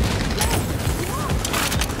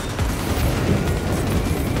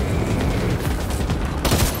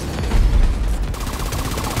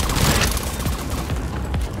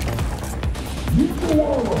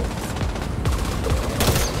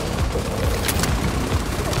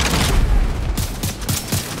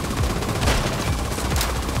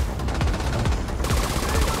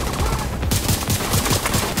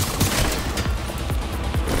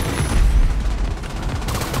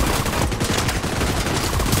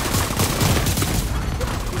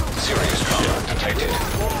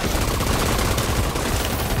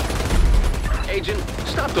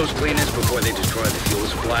 stop those cleaners before they destroy the fuel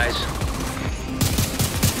supplies.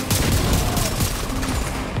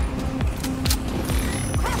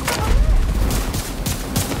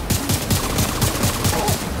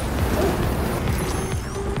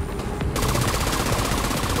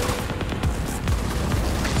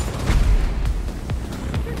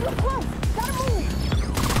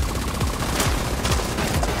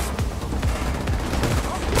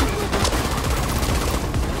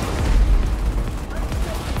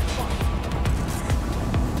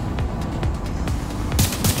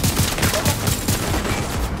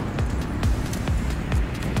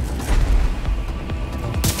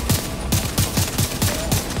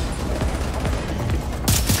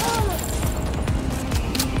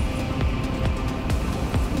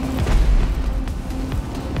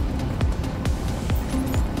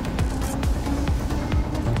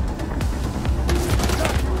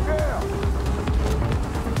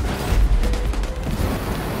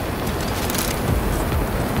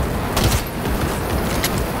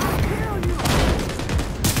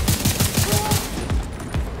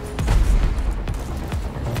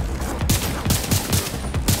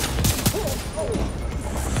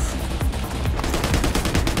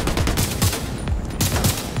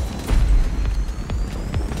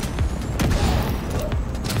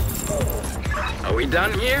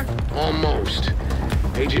 Done here? Almost.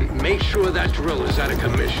 Agent, make sure that drill is out of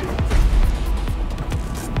commission.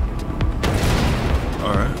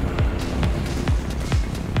 Alright.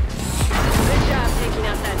 Good job taking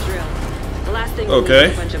out that drill. The last thing we need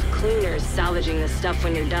is a bunch of cleaners salvaging this stuff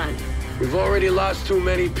when you're done. We've already lost too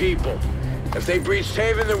many people. If they breached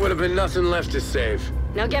Haven, there would have been nothing left to save.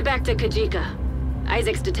 Now get back to Kajika.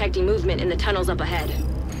 Isaac's detecting movement in the tunnels up ahead.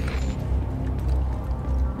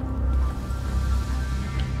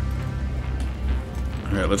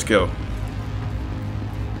 Alright, let's go.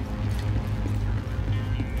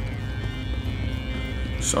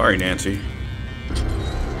 Sorry, Nancy.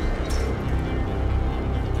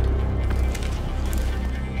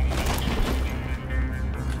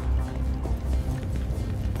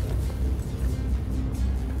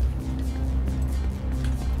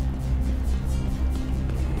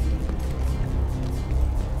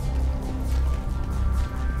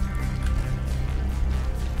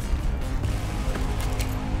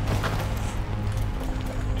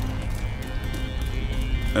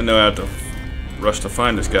 I know I have to rush to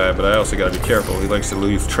find this guy, but I also gotta be careful. He likes to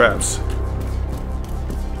leave traps.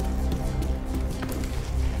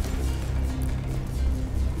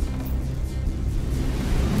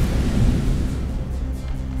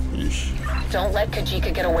 Yeesh. Don't let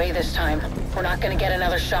Kajika get away this time. We're not gonna get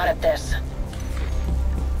another shot at this.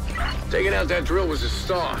 Taking out that drill was a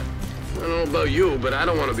start. I don't know about you, but I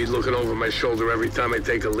don't want to be looking over my shoulder every time I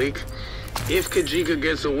take a leak. If Kajika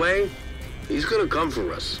gets away, he's gonna come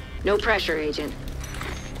for us. No pressure, Agent.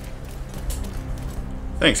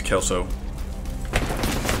 Thanks, Kelso.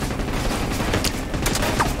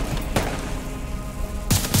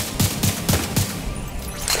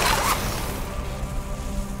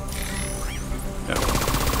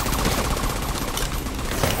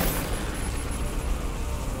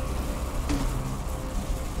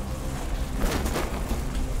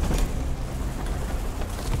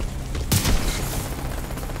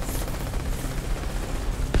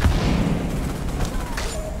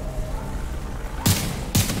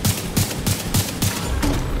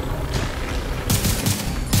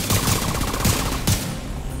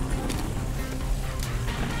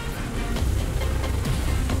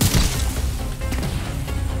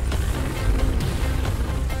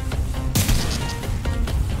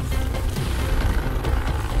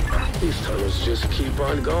 These tunnels just keep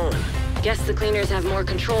on going. Guess the cleaners have more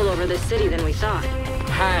control over this city than we thought.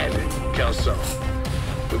 Had, Kelso.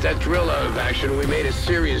 With that drill out of action, we made a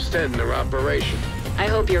serious dent in their operation. I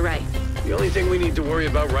hope you're right. The only thing we need to worry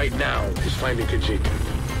about right now is finding Kajika.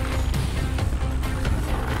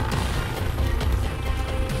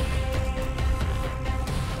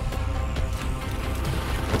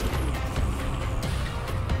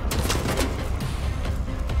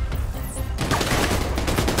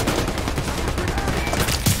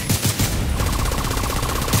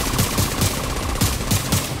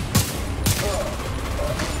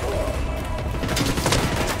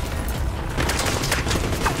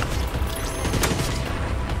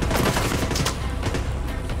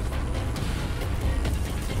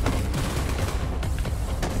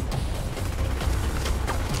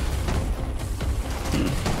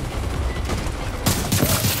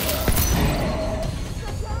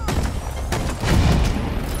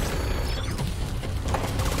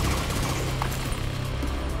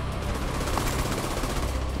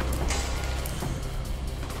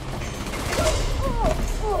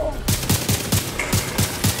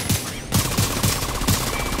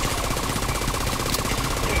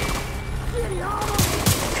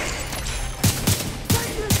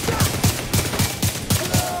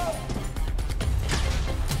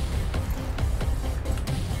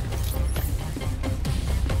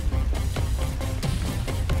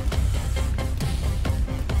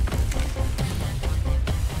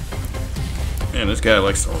 Man, this guy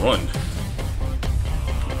likes to run.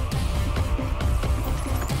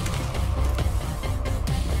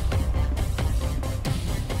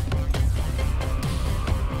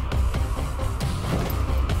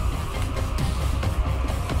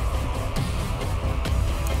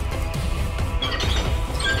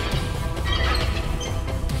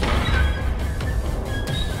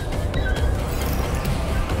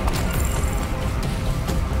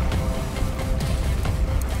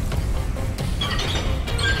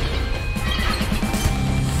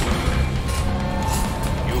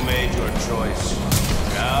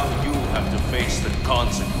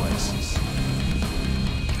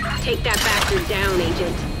 Take that bastard down,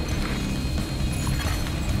 Agent.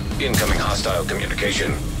 Incoming hostile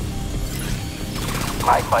communication.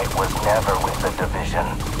 My fight was never with the Division.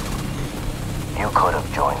 You could have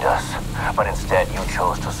joined us, but instead you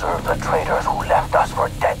chose to serve the traitors who left us for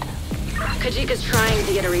dead. Kajika's trying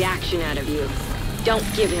to get a reaction out of you. Don't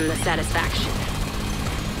give him the satisfaction.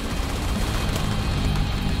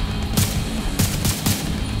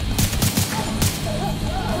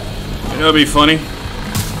 It'll be funny.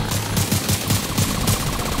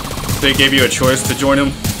 They gave you a choice to join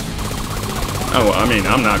him. Oh, I mean,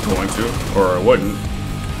 I'm not going to, or I wouldn't.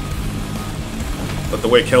 But the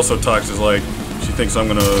way Kelso talks is like, she thinks I'm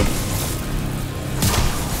gonna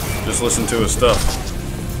just listen to his stuff.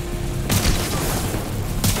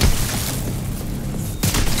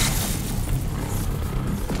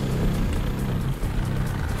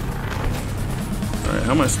 Alright,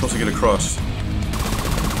 how am I supposed to get across?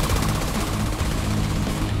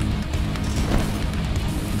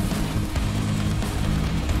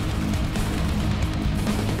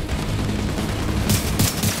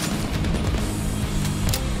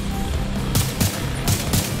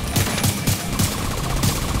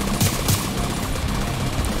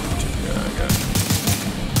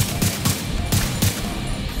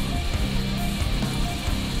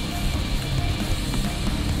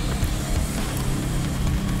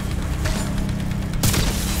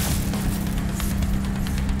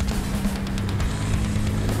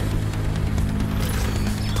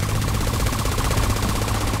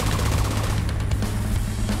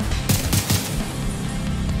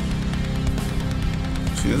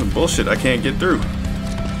 This is bullshit. I can't get through.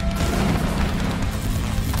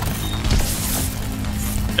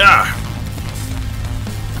 Ah!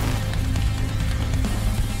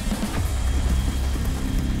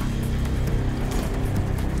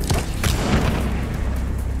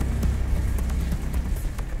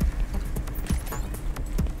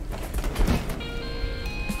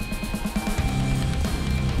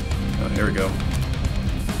 Oh, here we go.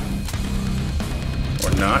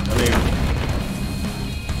 Or not. I mean.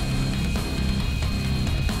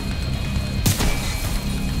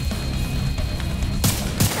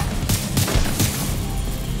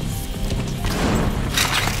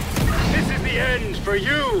 For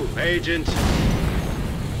you, Agent.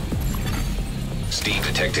 Steam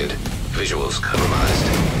detected. Visuals compromised.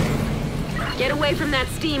 Get away from that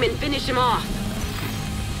steam and finish him off.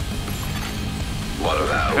 Water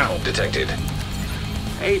valve detected.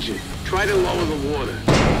 Agent, try to lower the water.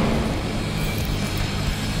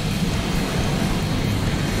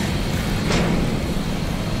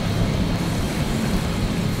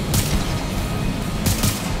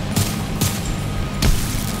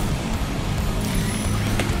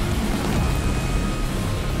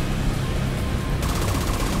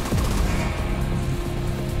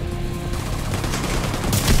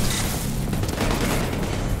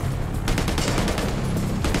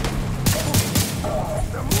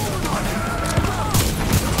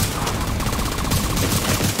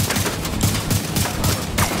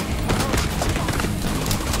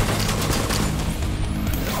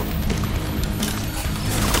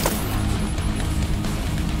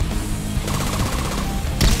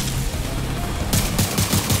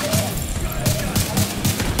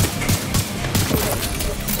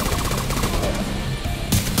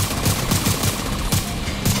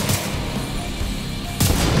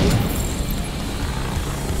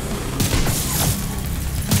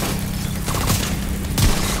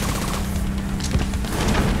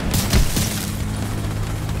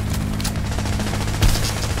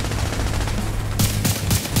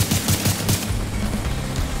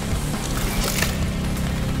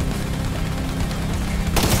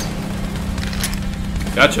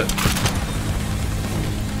 Gotcha.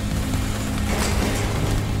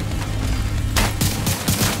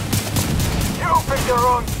 You picked your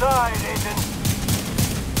own side, Agent.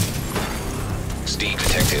 Steam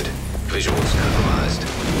detected. Visuals compromised.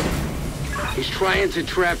 He's trying to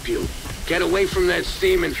trap you. Get away from that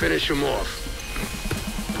steam and finish him off.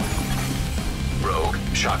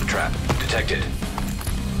 Shock trap detected.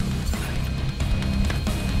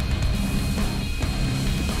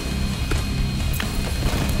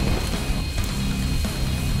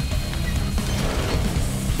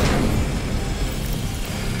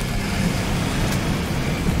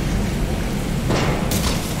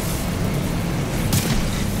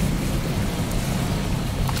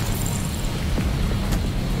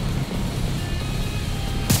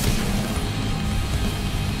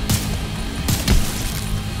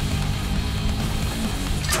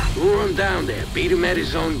 Lure him down there. Beat him at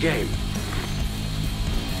his own game.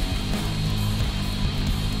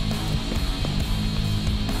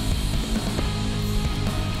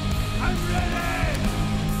 I'm ready!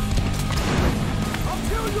 I'll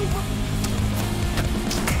kill you!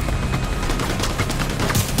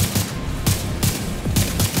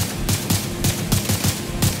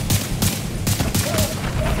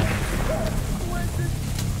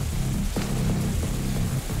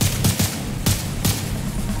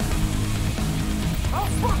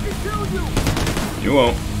 You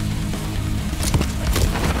won't.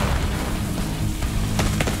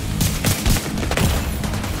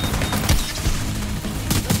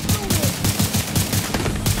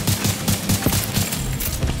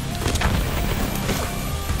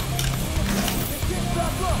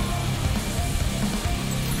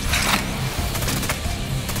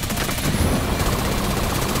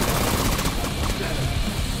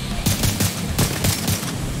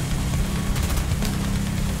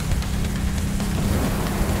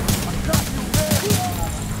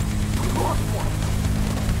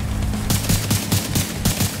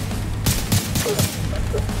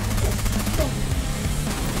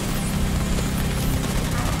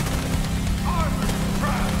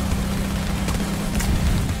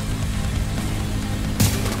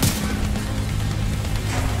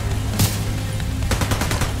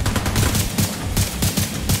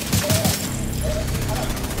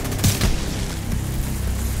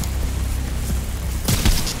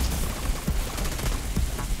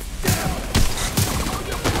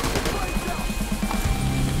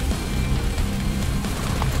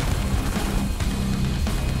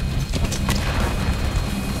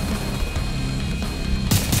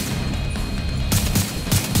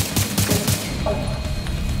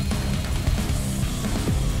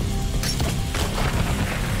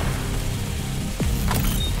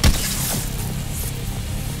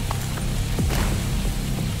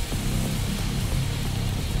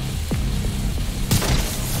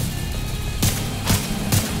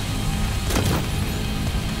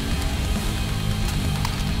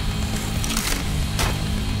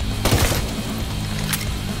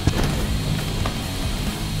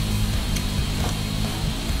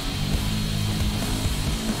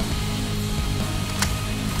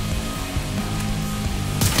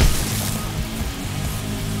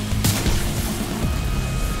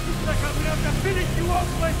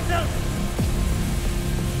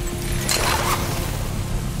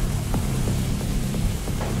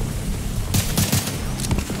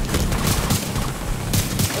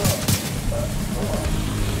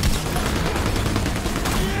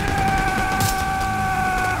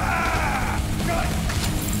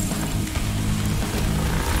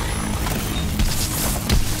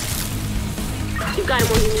 You've got him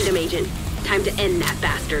where you need him, Agent. Time to end that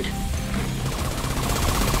bastard.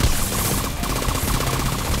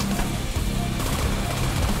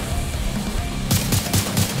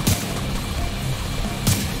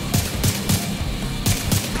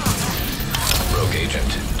 Rogue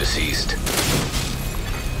Agent deceased.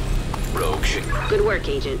 Rogue ship. Good work,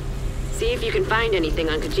 Agent. See if you can find anything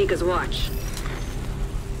on Kajika's watch.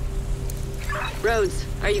 Rhodes,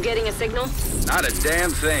 are you getting a signal? Not a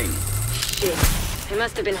damn thing. Shit. He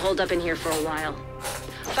must have been holed up in here for a while.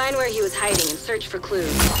 Find where he was hiding and search for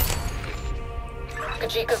clues.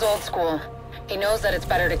 Kajika's old school. He knows that it's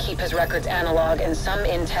better to keep his records analog and some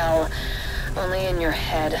intel only in your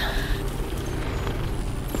head.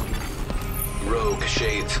 Rogue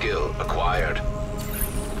shade skill acquired.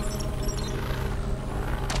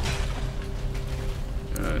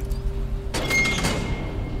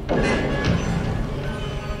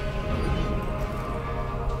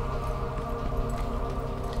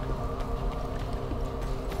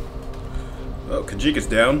 Oh, Kajika's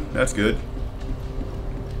down. That's good.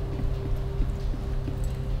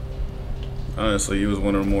 Honestly, he was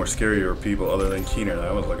one of the more scarier people other than Keener that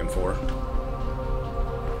I was looking for.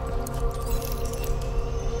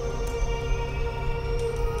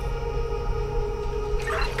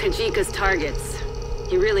 Kajika's targets.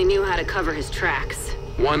 He really knew how to cover his tracks.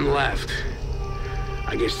 One left.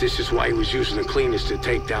 I guess this is why he was using the cleaners to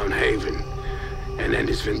take down Haven. and end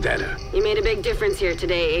his vendetta. You made a big difference here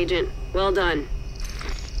today, Agent. Well done.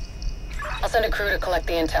 I'll send a crew to collect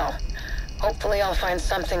the intel. Hopefully I'll find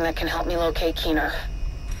something that can help me locate Keener.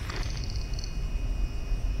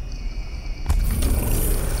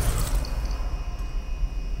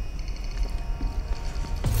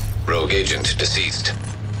 Rogue agent deceased.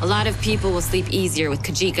 A lot of people will sleep easier with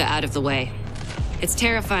Kajika out of the way. It's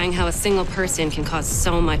terrifying how a single person can cause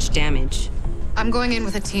so much damage. I'm going in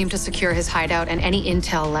with a team to secure his hideout and any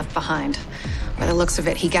intel left behind. By the looks of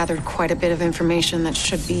it, he gathered quite a bit of information that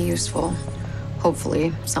should be useful.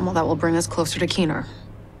 Hopefully, some of that will bring us closer to Keener.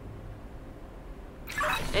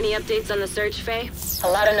 Any updates on the search, Faye? A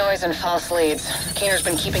lot of noise and false leads. Keener's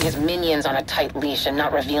been keeping his minions on a tight leash and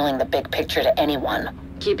not revealing the big picture to anyone.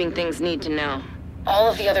 Keeping things need to know. All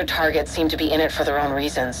of the other targets seem to be in it for their own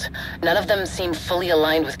reasons. None of them seem fully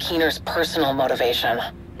aligned with Keener's personal motivation.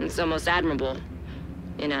 It's almost admirable.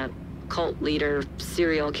 In a cult leader,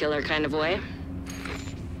 serial killer kind of way.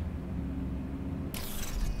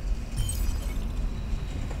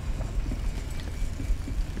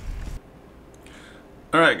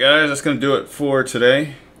 Alright guys, that's going to do it for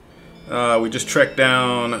today. We just tracked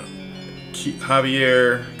down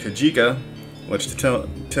Javier Kajika, which to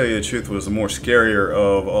tell you the truth was the more scarier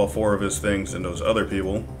of all four of his things than those other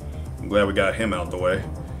people. I'm glad we got him out the way.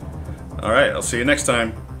 Alright, I'll see you next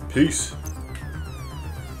time. Peace.